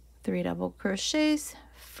 3 double crochets,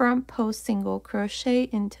 front post single crochet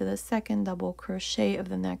into the second double crochet of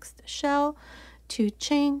the next shell, 2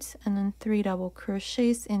 chains, and then 3 double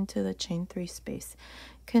crochets into the chain 3 space.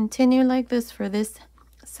 Continue like this for this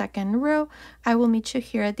second row. I will meet you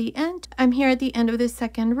here at the end. I'm here at the end of this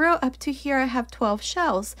second row. Up to here I have 12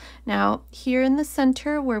 shells. Now here in the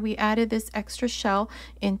center where we added this extra shell,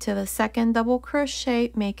 into the second double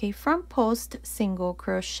crochet, make a front post single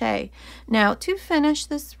crochet. Now to finish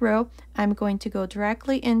this row, I'm going to go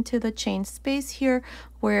directly into the chain space here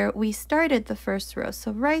where we started the first row.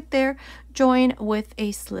 So right there, join with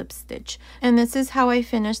a slip stitch. And this is how I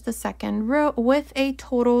finished the second row with a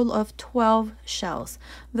total of 12 shells.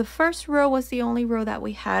 The first row was the only row that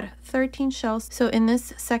we had 13 shells. So in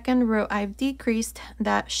this second row, I've decreased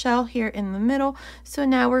that shell here in the middle. So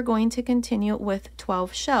now we're going to continue with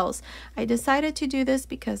 12 shells. I decided to do this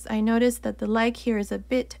because I noticed that the leg here is a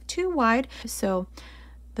bit too wide. So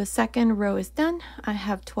the second row is done. I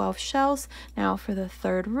have 12 shells. Now for the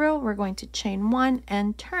third row, we're going to chain 1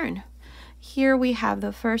 and turn. Here we have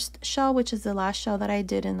the first shell, which is the last shell that I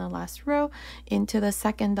did in the last row, into the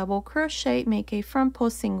second double crochet, make a front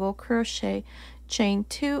post single crochet, chain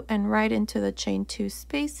 2, and right into the chain 2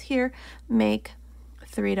 space here, make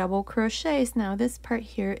 3 double crochets. Now this part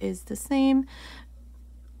here is the same.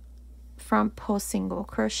 Front post single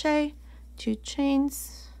crochet, 2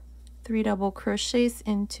 chains, 3 double crochets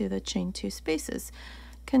into the chain 2 spaces.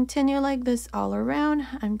 Continue like this all around.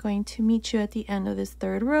 I'm going to meet you at the end of this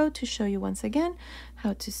third row to show you once again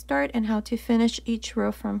how to start and how to finish each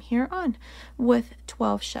row from here on with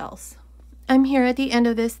 12 shells. I'm here at the end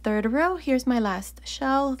of this third row. Here's my last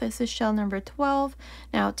shell. This is shell number 12.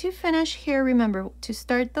 Now to finish here, remember to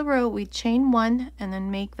start the row, we chain 1 and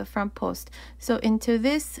then make the front post. So into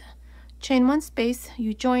this chain 1 space,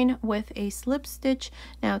 you join with a slip stitch.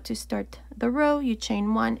 Now to start the row, you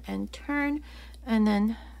chain 1 and turn, and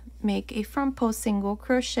then make a front post single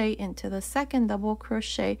crochet into the second double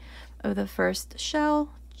crochet of the first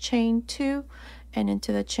shell, chain 2, and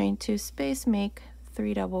into the chain 2 space make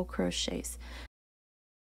 3 double crochets.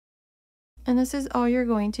 And this is all you're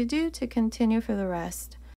going to do to continue for the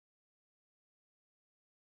rest.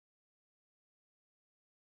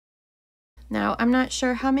 Now, I'm not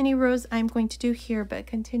sure how many rows I'm going to do here, but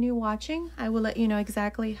continue watching. I will let you know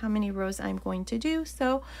exactly how many rows I'm going to do.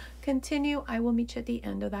 So continue, I will meet you at the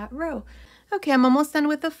end of that row. Okay, I'm almost done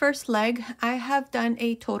with the first leg. I have done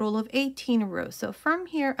a total of 18 rows. So from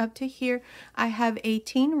here up to here, I have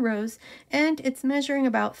 18 rows, and it's measuring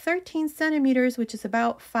about 13 centimeters, which is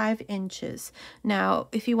about 5 inches. Now,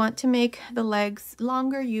 if you want to make the legs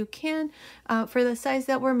longer, you can. For the size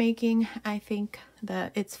that we're making, I think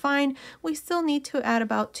that it's fine. We still need to add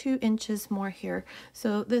about 2 inches more here.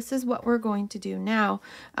 So this is what we're going to do now.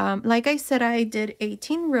 Like I said, I did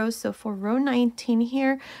 18 rows. So for row 19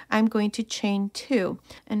 here, I'm going to chain 2.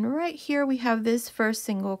 And right here we have this first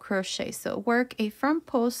single crochet. So work a front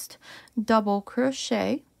post double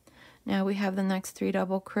crochet. Now we have the next 3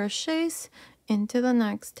 double crochets into the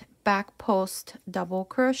next back post double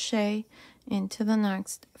crochet, into the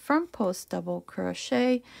next front post double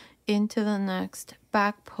crochet, into the next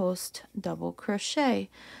back post double crochet.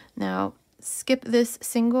 Now skip this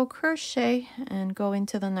single crochet and go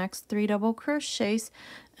into the next 3 double crochets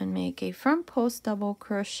and make a front post double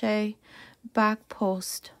crochet, back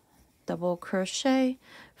post double crochet,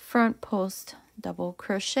 front post double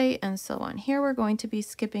crochet, and so on. Here we're going to be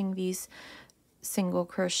skipping these single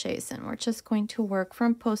crochets, and we're just going to work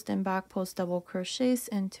front post and back post double crochets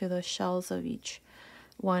into the shells of each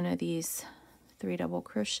one of these 3 double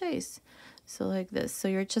crochets. So like this. So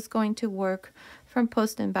you're just going to work front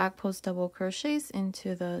post and back post double crochets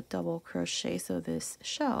into the double crochets of this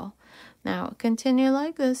shell. Now continue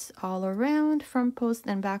like this all around, front post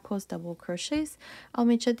and back post double crochets. I'll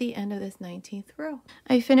meet you at the end of this 19th row.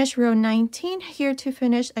 I finished row 19. Here to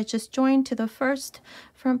finish, I just joined to the first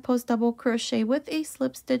front post double crochet with a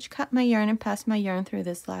slip stitch, cut my yarn, and passed my yarn through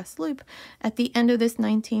this last loop. At the end of this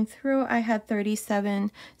 19th row, I had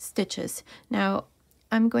 37 stitches. Now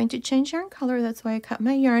I'm going to change yarn color, that's why I cut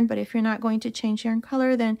my yarn, but if you're not going to change yarn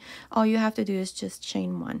color, then all you have to do is just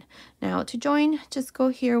chain 1. Now to join, just go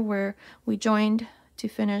here where we joined to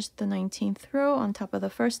finish the 19th row on top of the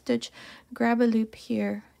first stitch, grab a loop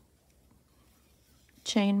here,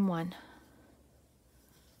 chain 1.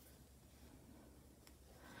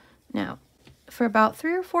 Now for about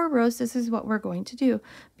 3 or 4 rows, this is what we're going to do.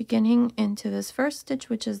 Beginning into this first stitch,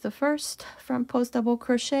 which is the first front post double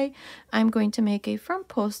crochet, I'm going to make a front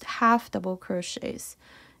post half double crochets.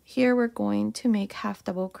 Here we're going to make half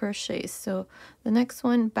double crochets. So the next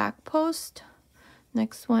one back post,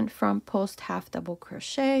 next one front post half double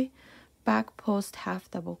crochet, back post half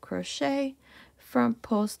double crochet, front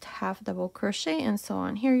post half double crochet, and so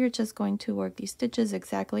on. Here you're just going to work these stitches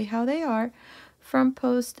exactly how they are. Front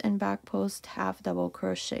post and back post half double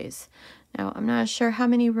crochets. Now I'm not sure how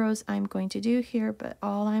many rows I'm going to do here, but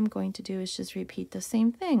all I'm going to do is just repeat the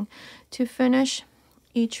same thing. To finish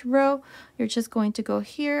each row, you're just going to go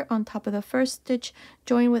here on top of the first stitch,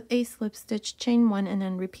 join with a slip stitch, chain 1, and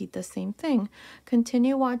then repeat the same thing.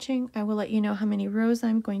 Continue watching. I will let you know how many rows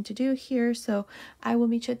I'm going to do here, so I will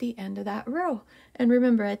meet you at the end of that row. And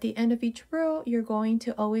remember, at the end of each row, you're going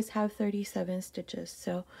to always have 37 stitches.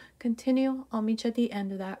 So continue. I'll meet you at the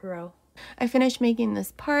end of that row. I finished making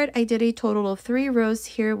this part. I did a total of 3 rows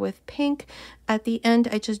here with pink. At the end,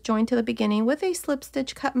 I just joined to the beginning with a slip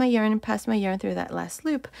stitch, cut my yarn, and passed my yarn through that last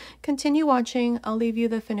loop. Continue watching. I'll leave you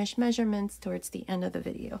the finished measurements towards the end of the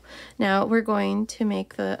video. Now we're going to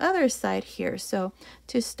make the other side here. So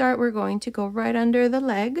to start, we're going to go right under the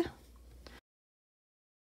leg.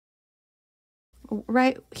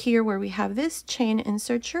 Right here where we have this chain,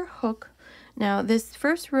 insert your hook. Now this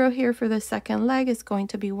first row here for the second leg is going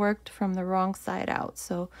to be worked from the wrong side out.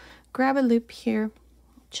 So grab a loop here,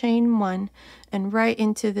 chain 1, and right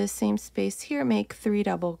into this same space here, make 3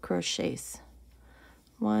 double crochets.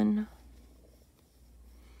 1,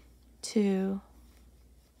 2,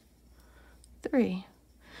 3.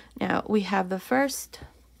 Now we have the first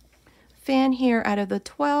fan here out of the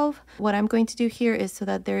 12. What I'm going to do here is, so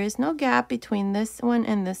that there is no gap between this one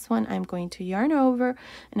and this one, I'm going to yarn over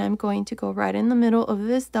and I'm going to go right in the middle of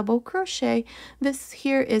this double crochet. This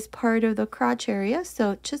here is part of the crotch area,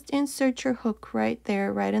 so just insert your hook right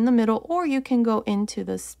there, right in the middle, or you can go into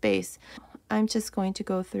the space. I'm just going to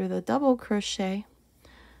go through the double crochet,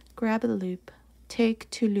 grab a loop, take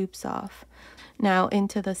 2 loops off. Now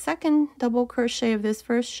into the second double crochet of this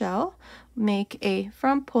first shell, make a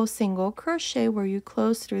front post single crochet where you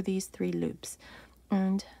close through these 3 loops,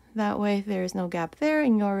 and that way there is no gap there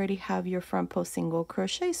and you already have your front post single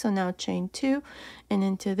crochet. So now chain 2, and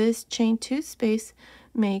into this chain 2 space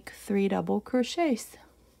make 3 double crochets.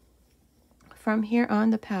 From here on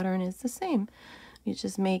the pattern is the same. You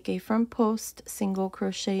just make a front post single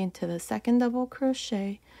crochet into the second double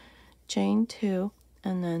crochet, chain 2,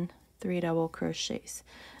 and then 3 double crochets.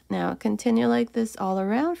 Now continue like this all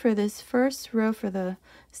around for this first row. For the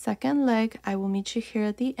second leg, I will meet you here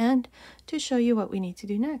at the end to show you what we need to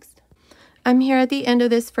do next. I'm here at the end of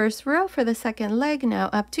this first row for the second leg. Now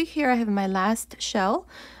up to here I have my last shell.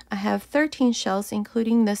 I have 13 shells,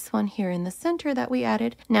 including this one here in the center that we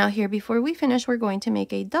added. Now here, before we finish, we're going to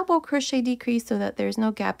make a double crochet decrease so that there's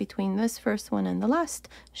no gap between this first one and the last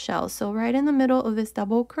shell. So right in the middle of this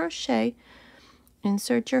double crochet,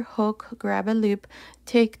 insert your hook, grab a loop,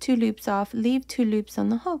 take 2 loops off, leave 2 loops on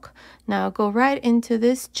the hook. Now go right into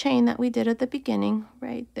this chain that we did at the beginning,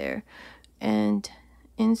 right there, and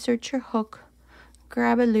insert your hook,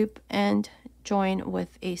 grab a loop, and join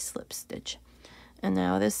with a slip stitch. And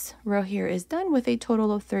now this row here is done with a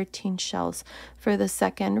total of 13 shells. For the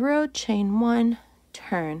second row, chain 1,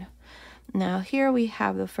 turn. Now here we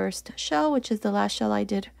have the first shell, which is the last shell I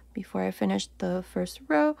did before I finished the first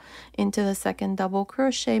row. Into the second double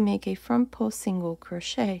crochet, make a front post single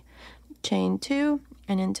crochet, chain 2,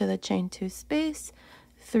 and into the chain 2 space,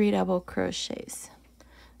 3 double crochets.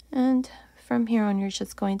 And from here on, you're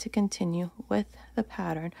just going to continue with the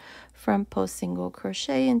pattern. Front post single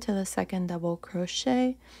crochet into the second double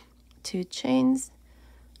crochet, 2 chains,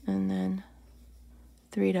 and then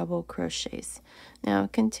 3 double crochets. Now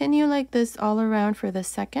continue like this all around for the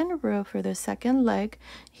second row. For the second leg,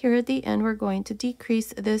 here at the end, we're going to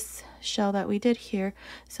decrease this shell that we did here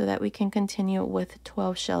so that we can continue with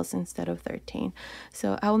 12 shells instead of 13.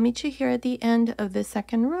 So I will meet you here at the end of the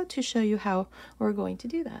second row to show you how we're going to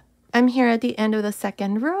do that. I'm here at the end of the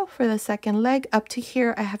second row. For the second leg, up to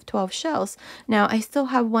here I have 12 shells. Now I still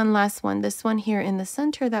have one last one, this one here in the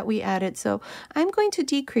center that we added. So I'm going to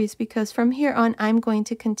decrease because from here on I'm going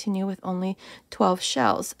to continue with only 12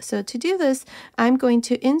 shells. So to do this, I'm going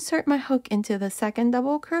to insert my hook into the second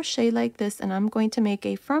double crochet like this, and I'm going to make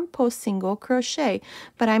a front post single crochet,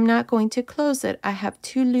 but I'm not going to close it. I have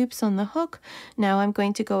 2 loops on the hook. Now I'm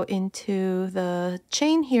going to go into the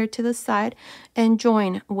chain here to the side and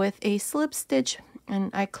join with a slip stitch,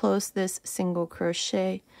 and I close this single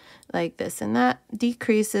crochet like this, and that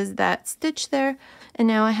decreases that stitch there. And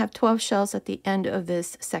now I have 12 shells at the end of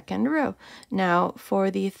this second row. Now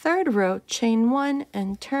for the third row, chain 1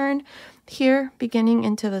 and turn. Here, beginning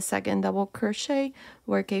into the second double crochet,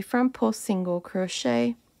 work a front post single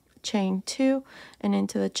crochet, chain 2, and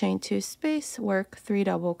into the chain 2 space, work 3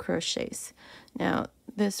 double crochets. Now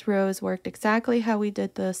this row is worked exactly how we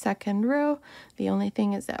did the second row. The only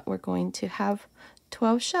thing is that we're going to have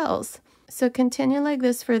 12 shells. So continue like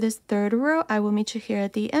this for this third row. I will meet you here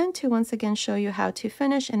at the end to once again show you how to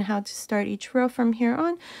finish and how to start each row from here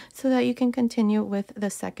on so that you can continue with the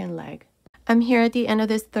second leg. I'm here at the end of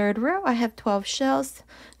this third row. I have 12 shells.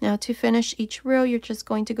 Now to finish each row, you're just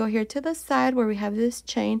going to go here to the side where we have this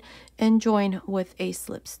chain and join with a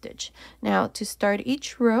slip stitch. Now to start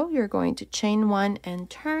each row, you're going to chain 1 and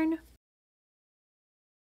turn.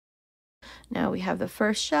 Now we have the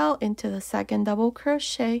first shell into the second double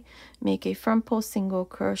crochet, make a front post single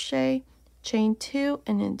crochet, chain 2,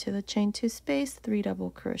 and into the chain 2 space, 3 double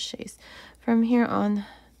crochets. From here on,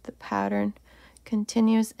 the pattern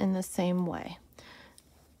continues in the same way.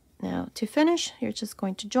 Now to finish, you're just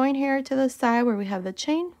going to join here to the side where we have the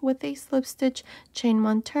chain with a slip stitch, chain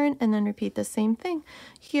 1, turn, and then repeat the same thing.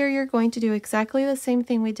 Here you're going to do exactly the same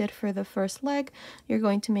thing we did for the first leg. You're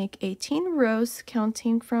going to make 18 rows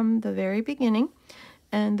counting from the very beginning,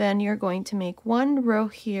 and then you're going to make 1 row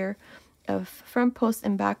here of front post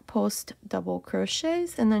and back post double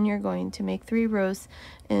crochets, and then you're going to make 3 rows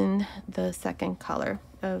in the second color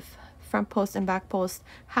of front post and back post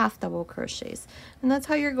half double crochets. And that's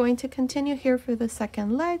how you're going to continue here for the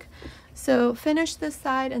second leg. So finish this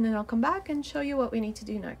side and then I'll come back and show you what we need to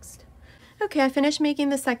do next. Okay, I finished making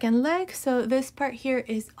the second leg, so this part here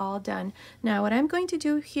is all done. Now what I'm going to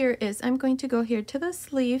do here is I'm going to go here to the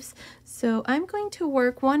sleeves. So I'm going to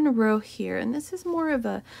work 1 row here, and this is more of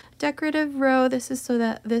a decorative row. This is so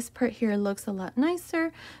that this part here looks a lot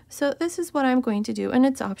nicer. So this is what I'm going to do, and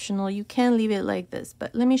it's optional. You can leave it like this,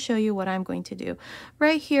 but let me show you what I'm going to do.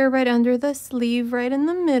 Right here, right under the sleeve, right in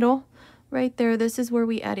the middle, right there, this is where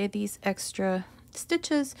we added these extra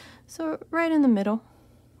stitches. So right in the middle,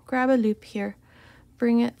 grab a loop here,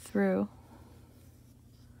 bring it through,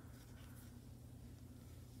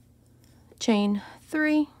 chain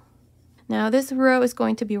 3. Now this row is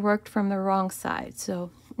going to be worked from the wrong side, so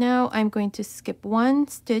now I'm going to skip 1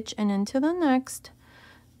 stitch and into the next,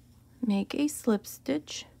 make a slip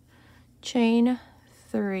stitch, chain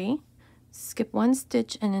 3, skip 1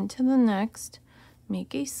 stitch and into the next,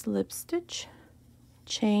 make a slip stitch,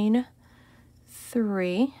 chain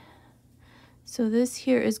 3. So this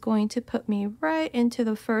here is going to put me right into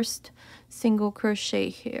the first single crochet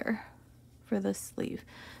here for the sleeve.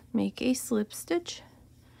 Make a slip stitch,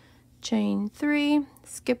 chain 3,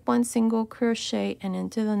 skip 1 single crochet and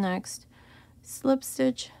into the next, slip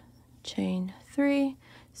stitch, chain 3,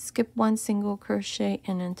 skip 1 single crochet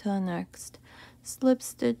and into the next, slip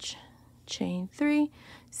stitch, chain 3,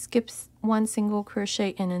 skip 1 single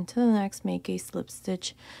crochet and into the next, make a slip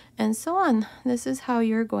stitch, and so on. This is how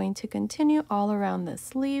you're going to continue all around the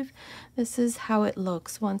sleeve. This is how it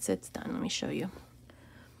looks once it's done. Let me show you.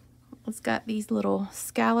 It's got these little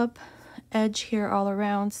scallop edge here all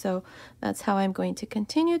around, so that's how I'm going to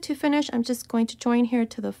continue to finish. I'm just going to join here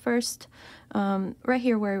to the first right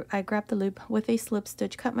here where I grabbed the loop with a slip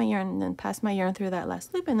stitch, cut my yarn, and then pass my yarn through that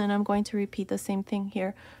last loop, and then I'm going to repeat the same thing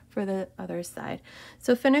here for the other side.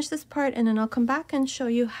 So finish this part and then I'll come back and show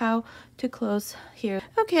you how to close here.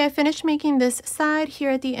 Okay, I finished making this side here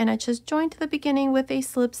at the end. I just joined to the beginning with a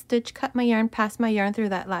slip stitch, cut my yarn, passed my yarn through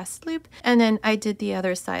that last loop, and then I did the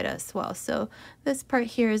other side as well. So this part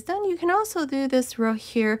here is done. You can also do this row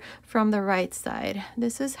here from the right side.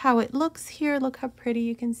 This is how it looks here. Look how pretty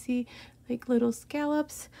you can see, like little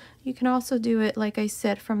scallops. You can also do it, like I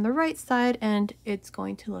said, from the right side, and it's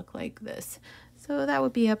going to look like this. So that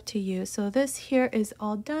would be up to you. So this here is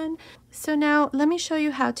all done. So now let me show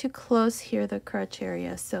you how to close here the crotch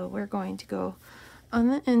area. So we're going to go on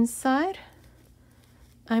the inside.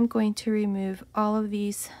 I'm going to remove all of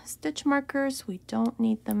these stitch markers. We don't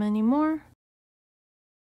need them anymore.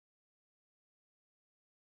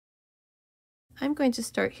 I'm going to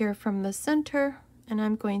start here from the center and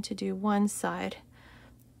I'm going to do one side.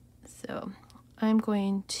 So I'm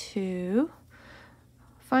going to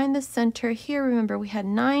find the center here. Remember, we had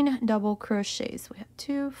 9 double crochets. We have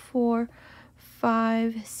 2, 4,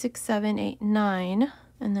 5, 6, 7, 8, 9,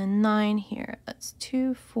 and then 9 here. That's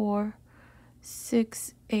 2, 4,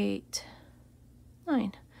 6, 8,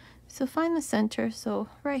 9. So find the center. So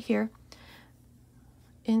right here,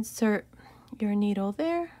 insert your needle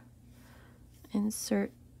there,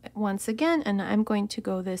 insert once again, and I'm going to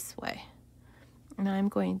go this way. And I'm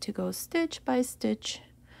going to go stitch by stitch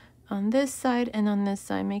on this side and on this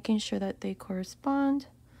side, making sure that they correspond.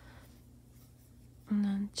 And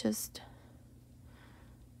then just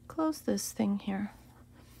close this thing here.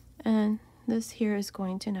 And this here is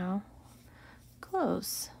going to now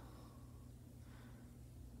close.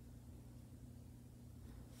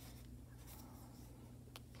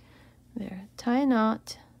 There, tie a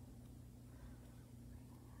knot.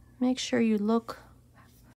 Make sure you look.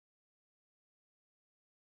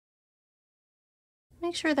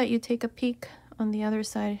 Make sure that you take a peek on the other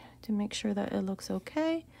side to make sure that it looks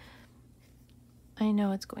okay. I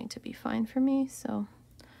know it's going to be fine for me, so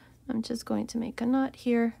I'm just going to make a knot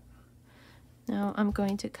here. Now I'm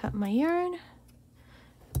going to cut my yarn,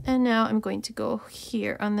 and now I'm going to go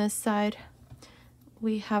here on this side.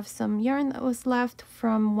 We have some yarn that was left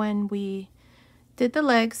from when we did the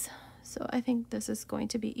legs, so I think this is going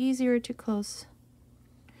to be easier to close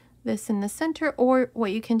this in the center, or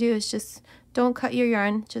what you can do is just don't cut your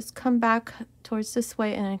yarn, just come back towards this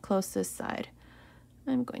way and then close this side.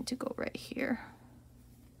 I'm going to go right here,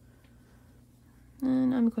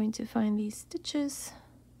 and I'm going to find these stitches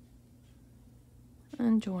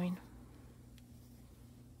and join.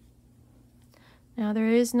 Now there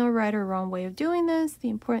is no right or wrong way of doing this. The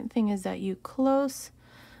important thing is that you close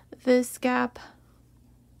this gap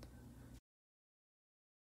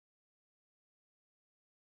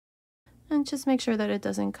and just make sure that it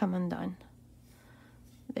doesn't come undone.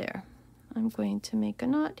 There. I'm going to make a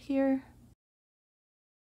knot here.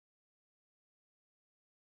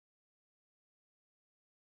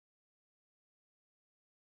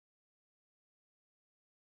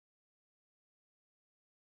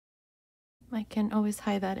 I can always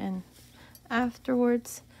hide that in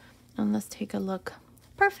afterwards. And let's take a look.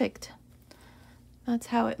 Perfect. That's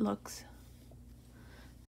how it looks.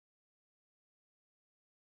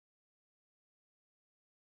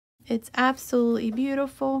 It's absolutely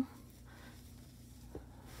beautiful.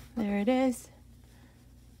 There it is.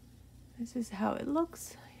 This is how it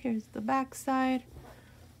looks. Here's the back side.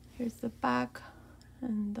 Here's the back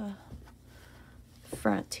and the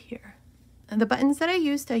front here. the buttons that I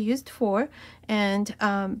used 4, and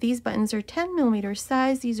these buttons are 10mm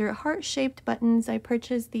size. These are heart-shaped buttons. I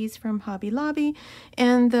purchased these from Hobby Lobby,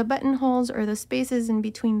 and the buttonholes or the spaces in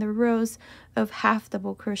between the rows of half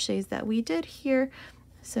double crochets that we did here.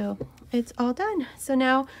 So it's all done. So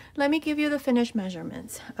now let me give you the finished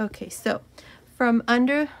measurements. Okay, so from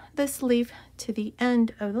under the sleeve to the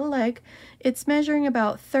end of the leg, it's measuring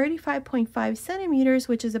about 35.5 centimeters,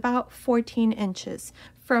 which is about 14 inches.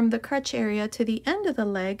 From the crotch area to the end of the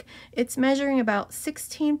leg, it's measuring about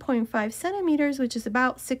 16.5 centimeters, which is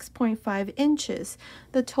about 6.5 inches.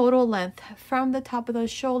 The total length from the top of the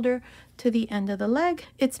shoulder to the end of the leg,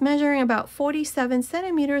 it's measuring about 47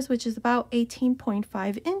 centimeters, which is about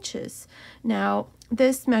 18.5 inches. Now,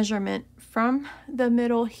 this measurement from the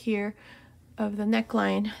middle here of the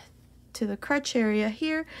neckline to the crotch area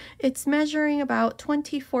here, it's measuring about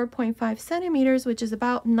 24.5 centimeters, which is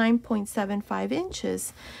about 9.75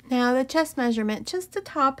 inches. Now the chest measurement, just the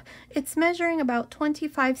top, it's measuring about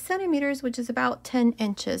 25 centimeters, which is about 10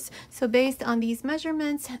 inches. So based on these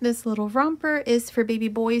measurements, this little romper is for baby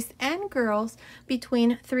boys and girls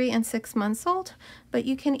between 3 and 6 months old, but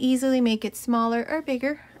you can easily make it smaller or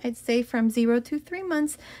bigger. I'd say from 0 to 3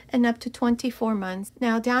 months and up to 24 months.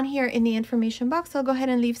 Now down here in the information box, I'll go ahead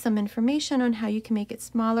and leave some information on how you can make it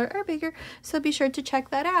smaller or bigger, so be sure to check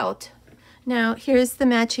that out. Now here's the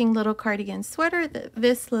matching little cardigan sweater that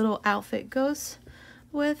this little outfit goes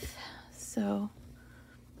with. So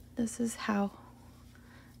this is how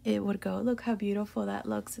it would go. Look how beautiful that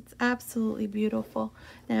looks. It's absolutely beautiful.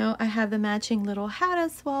 Now I have the matching little hat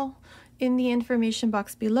as well in the information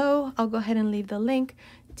box below. I'll go ahead and leave the link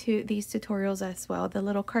to these tutorials as well, the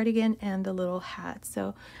little cardigan and the little hat.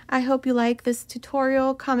 So I hope you like this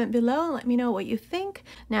tutorial. Comment below and let me know what you think.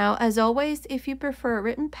 Now, as always, if you prefer a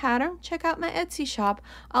written pattern, check out my Etsy shop.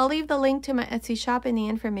 I'll leave the link to my Etsy shop in the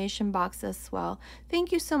information box as well.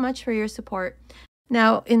 Thank you so much for your support.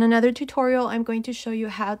 Now, in another tutorial, I'm going to show you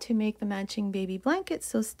how to make the matching baby blanket,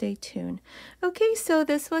 so stay tuned. Okay, so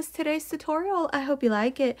this was today's tutorial. I hope you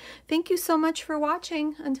like it. Thank you so much for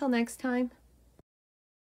watching. Until next time.